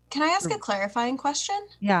 Can I ask a clarifying question?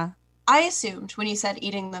 Yeah. I assumed when you said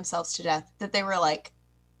eating themselves to death that they were like,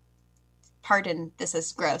 pardon, this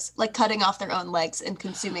is gross, like cutting off their own legs and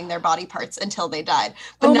consuming their body parts until they died.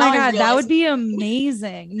 But oh my God, that would be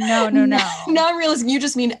amazing. No. Now I'm realizing you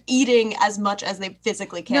just mean eating as much as they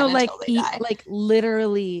physically can until they die. Like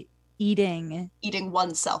literally eating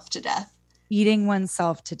oneself to death. Eating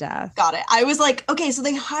oneself to death. Got it. I was like, okay, so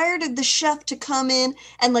they hired the chef to come in,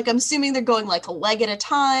 and like I'm assuming they're going like a leg at a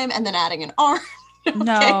time and then adding an arm.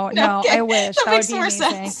 No, I wish that would be more amazing.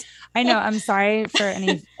 Sense. I know. I'm sorry for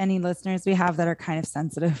any listeners we have that are kind of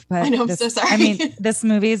sensitive, but I know, I'm so sorry. I mean, this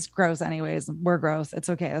movie is gross anyways. We're gross. It's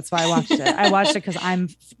okay. That's why I watched it. I watched it because I'm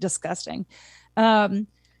disgusting. No,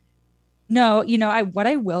 what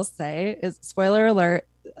I will say is, spoiler alert,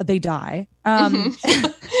 they die.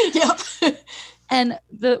 Yep. And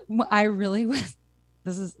I really was,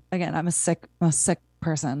 this is, again, I'm a sick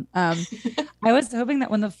person. I was hoping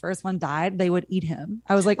that when the first one died, they would eat him.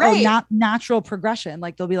 I was like, right. not natural progression.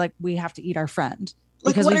 Like they'll be like, we have to eat our friend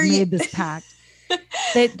because we've made this pact.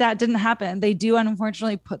 That didn't happen. They do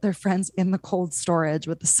unfortunately put their friends in the cold storage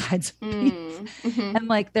with the sides of beef. And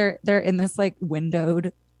like they're in this like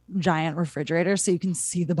windowed giant refrigerator, so you can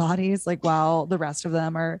see the bodies like while the rest of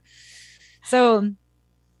them are. So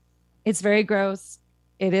it's very gross.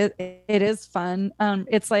 It is fun.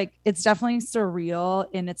 It's definitely surreal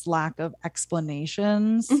in its lack of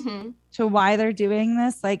explanations to why they're doing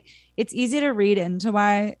this. Like it's easy to read into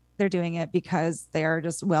why they're doing it because they are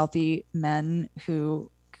just wealthy men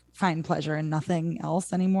who find pleasure in nothing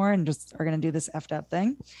else anymore and just are going to do this effed up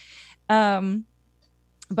thing.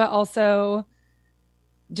 But also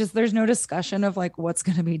just there's no discussion of like what's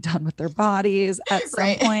going to be done with their bodies at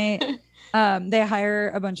some point. They hire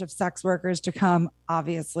a bunch of sex workers to come,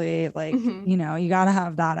 obviously, like, you got to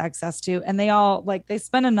have that access to, and they all like, they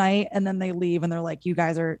spend a night and then they leave and they're like, you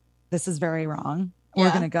guys this is very wrong.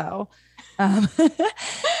 We're going to go.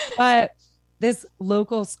 But this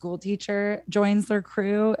local school teacher joins their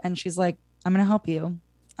crew and she's like, I'm going to help you.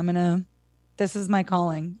 This is my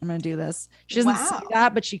calling. I'm going to do this. She doesn't say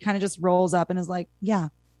that, but she kind of just rolls up and is like, yeah,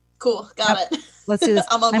 cool. Got it. Let's do this.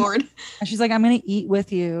 I'm on board. And she's like, I'm going to eat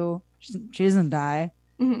with you. She doesn't die,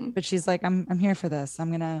 but she's like, I'm here for this. I'm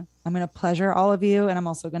gonna pleasure all of you, and I'm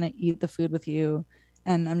also gonna eat the food with you,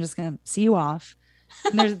 and I'm just gonna see you off.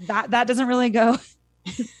 And there's that doesn't really go.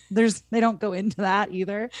 They don't go into that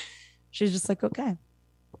either. She's just like, okay,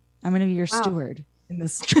 I'm gonna be your steward in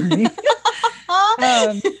this journey.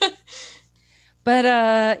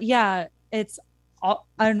 But yeah, it's a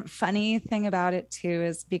funny thing about it too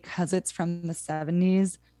is because it's from the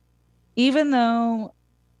 70s, even though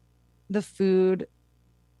the food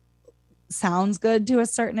sounds good to a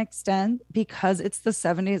certain extent, because it's the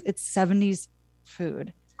 70s, it's 70s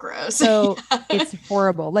food. Gross. So it's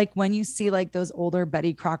horrible. Like when you see like those older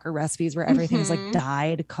Betty Crocker recipes where everything's like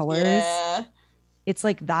dyed colors, it's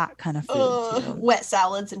like that kind of food too. Wet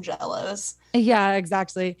salads and jellos. Yeah,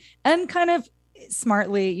 exactly. And kind of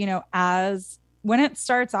smartly, as when it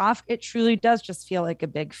starts off, it truly does just feel like a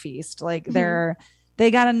big feast. Like Mhm.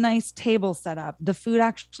 they got a nice table set up. The food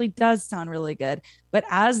actually does sound really good. But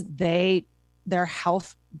as their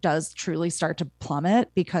health does truly start to plummet,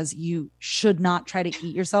 because you should not try to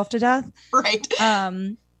eat yourself to death. Right.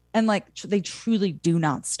 And like they truly do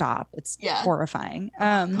not stop. It's Yeah. horrifying.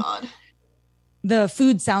 Oh, God. The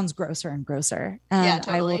food sounds grosser and grosser. And Yeah,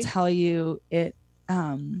 totally. I will tell you, it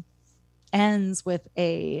ends with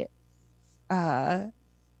a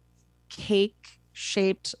cake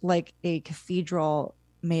shaped like a cathedral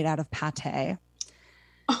made out of pate.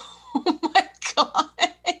 Oh my God.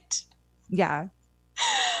 Yeah.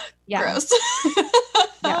 Yeah. Gross.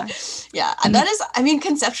 Yeah. Yeah. And that is, I mean,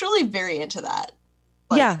 conceptually very into that.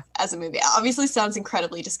 Like, Yeah. As a movie. It obviously sounds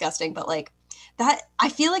incredibly disgusting, but like that, I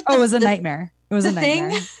feel like Oh, it was a nightmare. It was a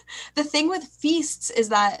nightmare. The thing with feasts is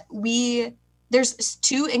that there's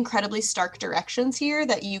two incredibly stark directions here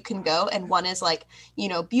that you can go. And one is like, you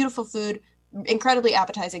know, beautiful food, incredibly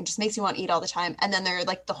appetizing, just makes you want to eat all the time. And then there are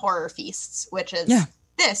like the horror feasts, which is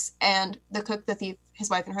this, and The Cook, the Thief, His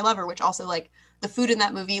Wife and Her Lover, which also like the food in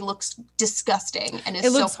that movie looks disgusting and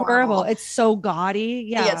is looks so horrible. It's so gaudy.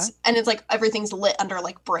 Yeah. And it's like everything's lit under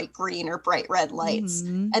like bright green or bright red lights.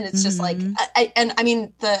 Mhm. And it's just like, I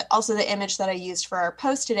mean, the image that I used for our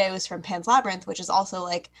post today was from Pan's Labyrinth, which is also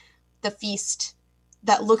like the feast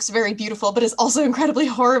that looks very beautiful, but is also incredibly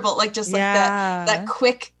horrible. Like just like that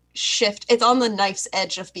quick shift. It's on the knife's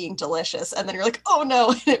edge of being delicious. And then you're like, oh no.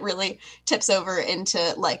 And it really tips over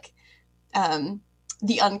into like,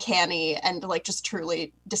 the uncanny and like just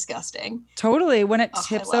truly disgusting. Totally. When it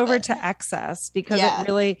tips over to excess, because it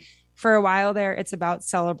really, for a while there, it's about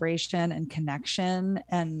celebration and connection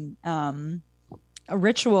and a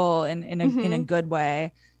ritual in a good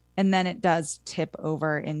way. And then it does tip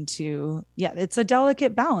over into, it's a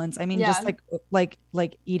delicate balance. I mean, just like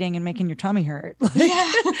eating and making your tummy hurt. Like,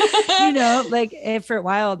 you know, like for a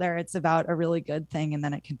while there, it's about a really good thing. And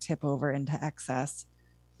then it can tip over into excess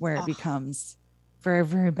where it becomes very,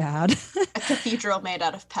 very bad. A cathedral made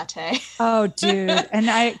out of pate. Oh, dude.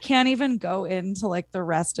 And I can't even go into like the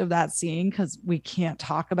rest of that scene because we can't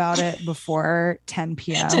talk about it before 10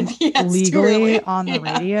 p.m. legally on the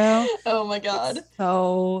radio. Oh my God. It's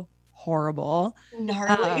so horrible.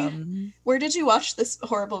 Gnarly. Where did you watch this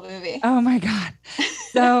horrible movie? Oh my God.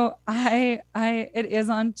 So it is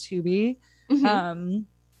on Tubi.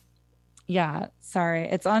 Yeah, sorry.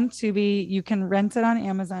 It's on Tubi. You can rent it on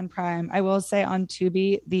Amazon Prime. I will say on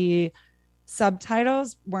Tubi, the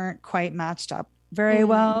subtitles weren't quite matched up very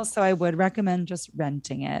well. So I would recommend just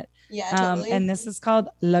renting it. Yeah, totally. And this is called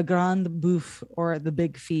Le Grand Bouffe, or The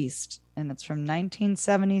Big Feast. And it's from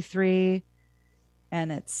 1973.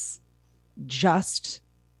 And it's just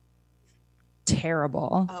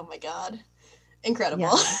terrible. Oh my God.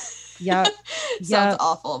 Incredible. Yeah. Sounds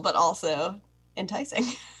awful, but also enticing.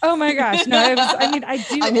 Oh my gosh. No,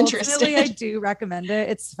 I'm interested. I do recommend it.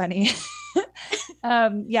 It's funny.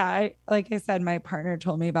 Like I said, my partner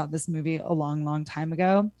told me about this movie a long time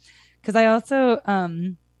ago. Cause I also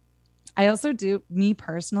do, me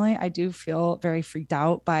personally, I do feel very freaked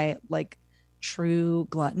out by like true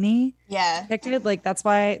gluttony. Yeah. Depicted. Like that's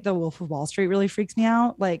why The Wolf of Wall Street really freaks me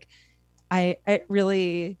out. Like it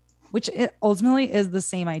ultimately is the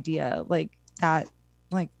same idea. Like that,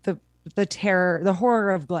 like the terror, the horror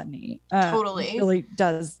of gluttony totally really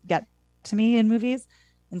does get to me in movies.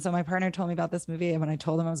 And so my partner told me about this movie, and when I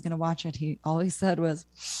told him I was going to watch it, all he said was,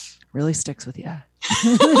 really sticks with you.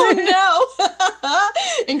 Oh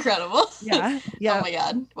no. Incredible. Yeah. Oh my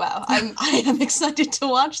God. Wow. I am excited to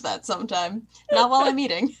watch that sometime. Not while I'm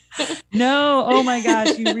eating. No. Oh my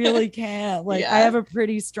gosh. You really can't. Like I have a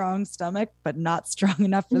pretty strong stomach, but not strong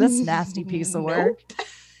enough for this nasty piece of work.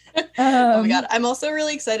 Oh my God. I'm also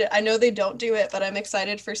really excited. I know they don't do it, but I'm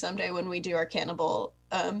excited for someday when we do our cannibal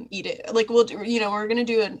eating. Like we'll do, we're going to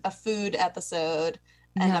do a food episode,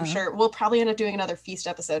 and I'm sure we'll probably end up doing another feast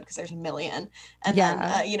episode because there's a million. And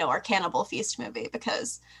then, our cannibal feast movie,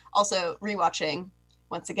 because also rewatching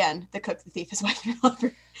once again, The Cook, the Thief, His Wife and Her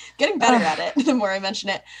Lover, getting better at it the more I mention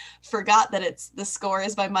it. Forgot that the score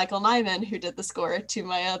is by Michael Nyman, who did the score to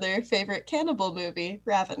my other favorite cannibal movie,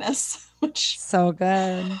 Ravenous, which so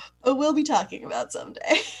good. We'll be talking about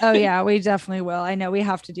someday. Oh yeah, we definitely will. I know we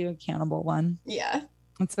have to do a cannibal one. Yeah.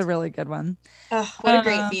 It's a really good one. Oh, what a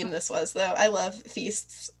great theme this was, though. I love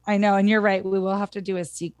feasts. I know, and you're right. We will have to do a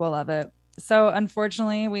sequel of it. So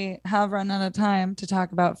unfortunately, we have run out of time to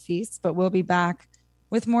talk about feasts, but we'll be back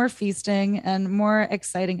with more feasting and more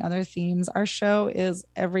exciting other themes. Our show is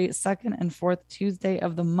every second and fourth Tuesday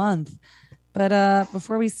of the month. But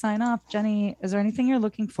before we sign off, Jenny, is there anything you're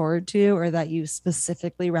looking forward to or that you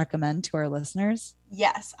specifically recommend to our listeners?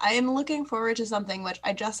 Yes, I am looking forward to something which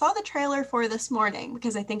I just saw the trailer for this morning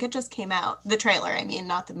because I think it just came out. The trailer, I mean,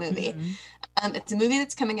 not the movie. It's a movie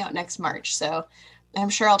that's coming out next March, so I'm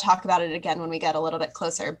sure I'll talk about it again when we get a little bit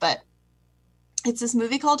closer. But it's this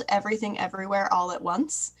movie called Everything Everywhere All at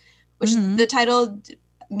Once, which the title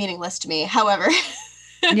meaningless to me. However,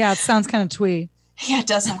 yeah, it sounds kind of twee. Yeah, it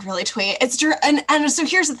does sound really twee. It's true. And so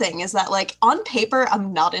here's the thing is that like on paper,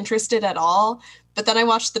 I'm not interested at all. But then I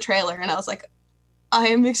watched the trailer and I was like, I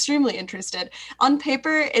am extremely interested. On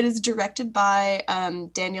paper, it is directed by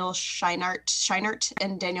Daniel Scheinert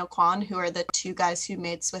and Daniel Kwan, who are the two guys who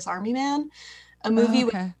made Swiss Army Man, a movie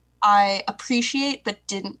which I appreciate but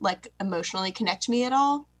didn't like emotionally connect me at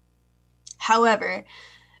all. However,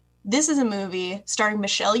 this is a movie starring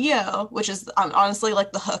Michelle Yeoh, which is honestly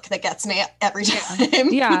like the hook that gets me every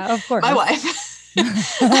time. Yeah, of course. My wife.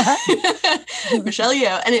 Michelle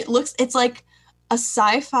Yeoh. And it's like a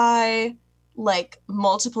sci-fi, like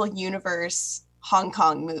multiple universe Hong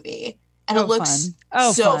Kong movie. And it looks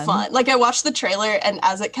so fun. Like I watched the trailer and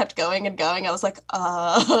as it kept going and going, I was like,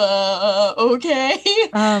 okay.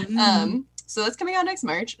 So that's coming out next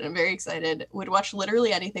March, and I'm very excited. Would watch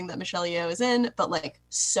literally anything that Michelle Yeoh is in, but like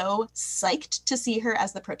so psyched to see her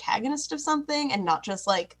as the protagonist of something and not just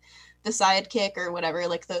like the sidekick or whatever,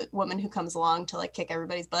 like the woman who comes along to like kick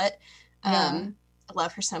everybody's butt. I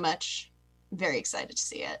love her so much. Very excited to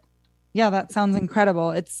see it. Yeah, that sounds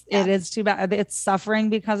incredible. It is too bad. It's suffering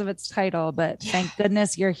because of its title, but thank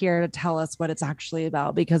goodness you're here to tell us what it's actually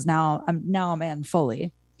about because now I'm in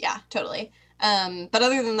fully. Yeah, totally. But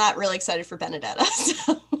other than that, really excited for Benedetta.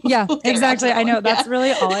 So yeah, exactly. I know that's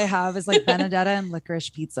really all I have is like Benedetta and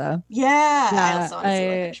Licorice Pizza. Yeah,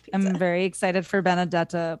 I am very excited for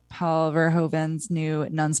Benedetta, Paul Verhoeven's new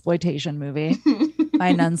nunsploitation movie.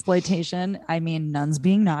 By nunsploitation, I mean nuns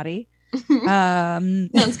being naughty.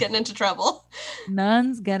 Nuns getting into trouble.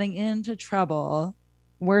 Nuns getting into trouble.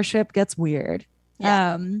 Worship gets weird.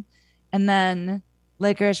 Yeah. And then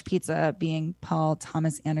Licorice Pizza being Paul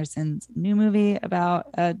Thomas Anderson's new movie about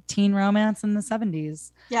a teen romance in the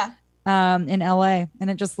 70s. Yeah. In LA. And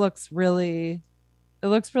it just looks really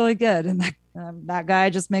good. And that guy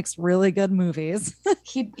just makes really good movies.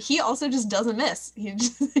 He also just doesn't miss.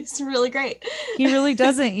 He's really great. He really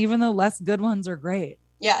doesn't, even though less good ones are great.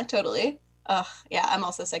 Yeah, totally. Yeah, I'm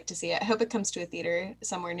also psyched to see it. I hope it comes to a theater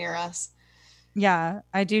somewhere near us. Yeah,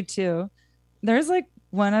 I do too. There's like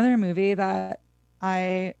one other movie that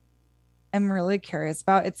I am really curious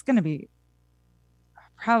about. It's going to be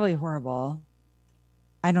probably horrible.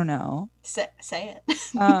 I don't know. Say it.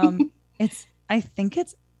 I think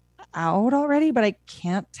it's out already, but I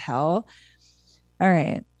can't tell. All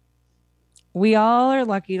right. We all are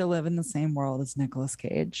lucky to live in the same world as Nicolas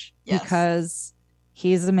Cage because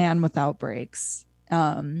he's a man without brakes.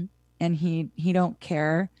 And he don't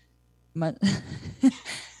care.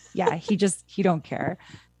 Yeah, he don't care.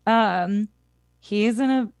 He's in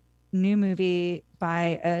a new movie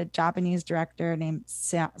by a Japanese director named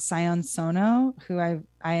Sion Sono, who I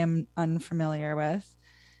am unfamiliar with.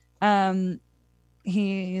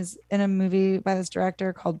 He's in a movie by this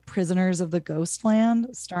director called Prisoners of the Ghostland,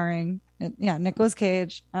 starring Nicolas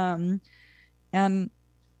Cage. And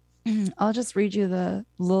I'll just read you the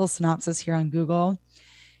little synopsis here on Google.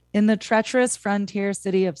 In the treacherous frontier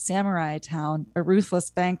city of Samurai Town, a ruthless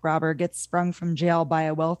bank robber gets sprung from jail by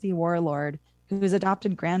a wealthy warlord whose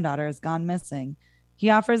adopted granddaughter has gone missing. He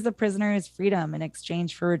offers the prisoner his freedom in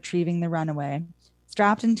exchange for retrieving the runaway.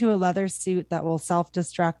 Strapped into a leather suit that will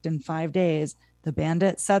self-destruct in 5 days, the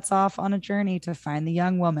bandit sets off on a journey to find the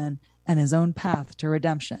young woman and his own path to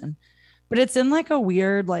redemption. But it's in like a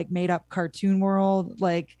weird, like made-up cartoon world.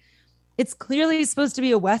 Like it's clearly supposed to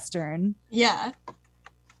be a Western. Yeah.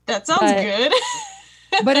 That sounds good.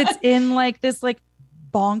 But it's in like this like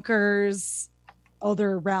bonkers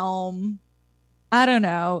other realm. I don't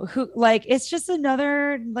know who, like, it's just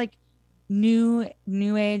another like new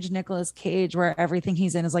age Nicolas Cage where everything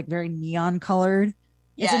he's in is like very neon colored.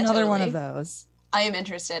 It's another one of those. I am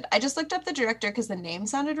interested. I just looked up the director because the name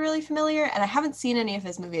sounded really familiar and I haven't seen any of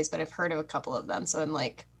his movies, but I've heard of a couple of them. So I'm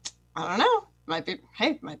like, I don't know. Might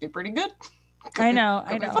be pretty good. I know.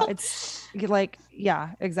 It's like,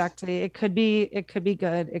 yeah, exactly. It could be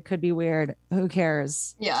good. It could be weird. Who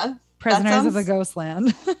cares? Yeah. Prisoners of the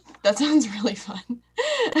Ghostland. That sounds really fun.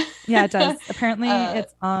 Yeah, it does. Apparently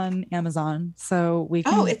it's on Amazon. So we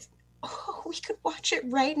can we could watch it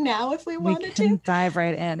right now if we wanted to. We can dive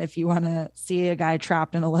right in if you want to see a guy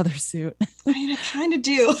trapped in a leather suit. I mean, I kind of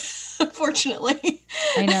do, unfortunately.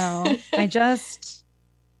 I know.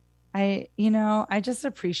 I just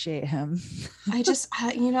appreciate him. I just,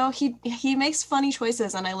 he makes funny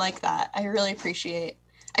choices, and I like that. I really appreciate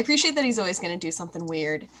that he's always going to do something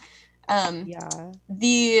weird. Yeah.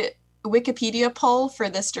 The Wikipedia poll for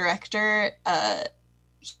this director,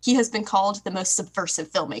 he has been called the most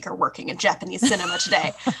subversive filmmaker working in Japanese cinema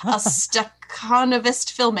today. A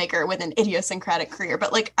Stakhanovist filmmaker with an idiosyncratic career.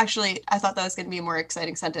 But like, actually, I thought that was going to be a more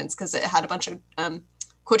exciting sentence because it had a bunch of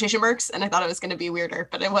quotation marks, and I thought it was going to be weirder,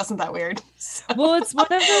 but it wasn't that weird. So. Well, it's one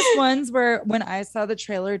of those ones where when I saw the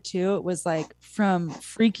trailer too, it was like from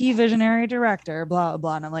freaky visionary director, blah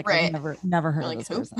blah, and I'm like, right. I've never heard of this person.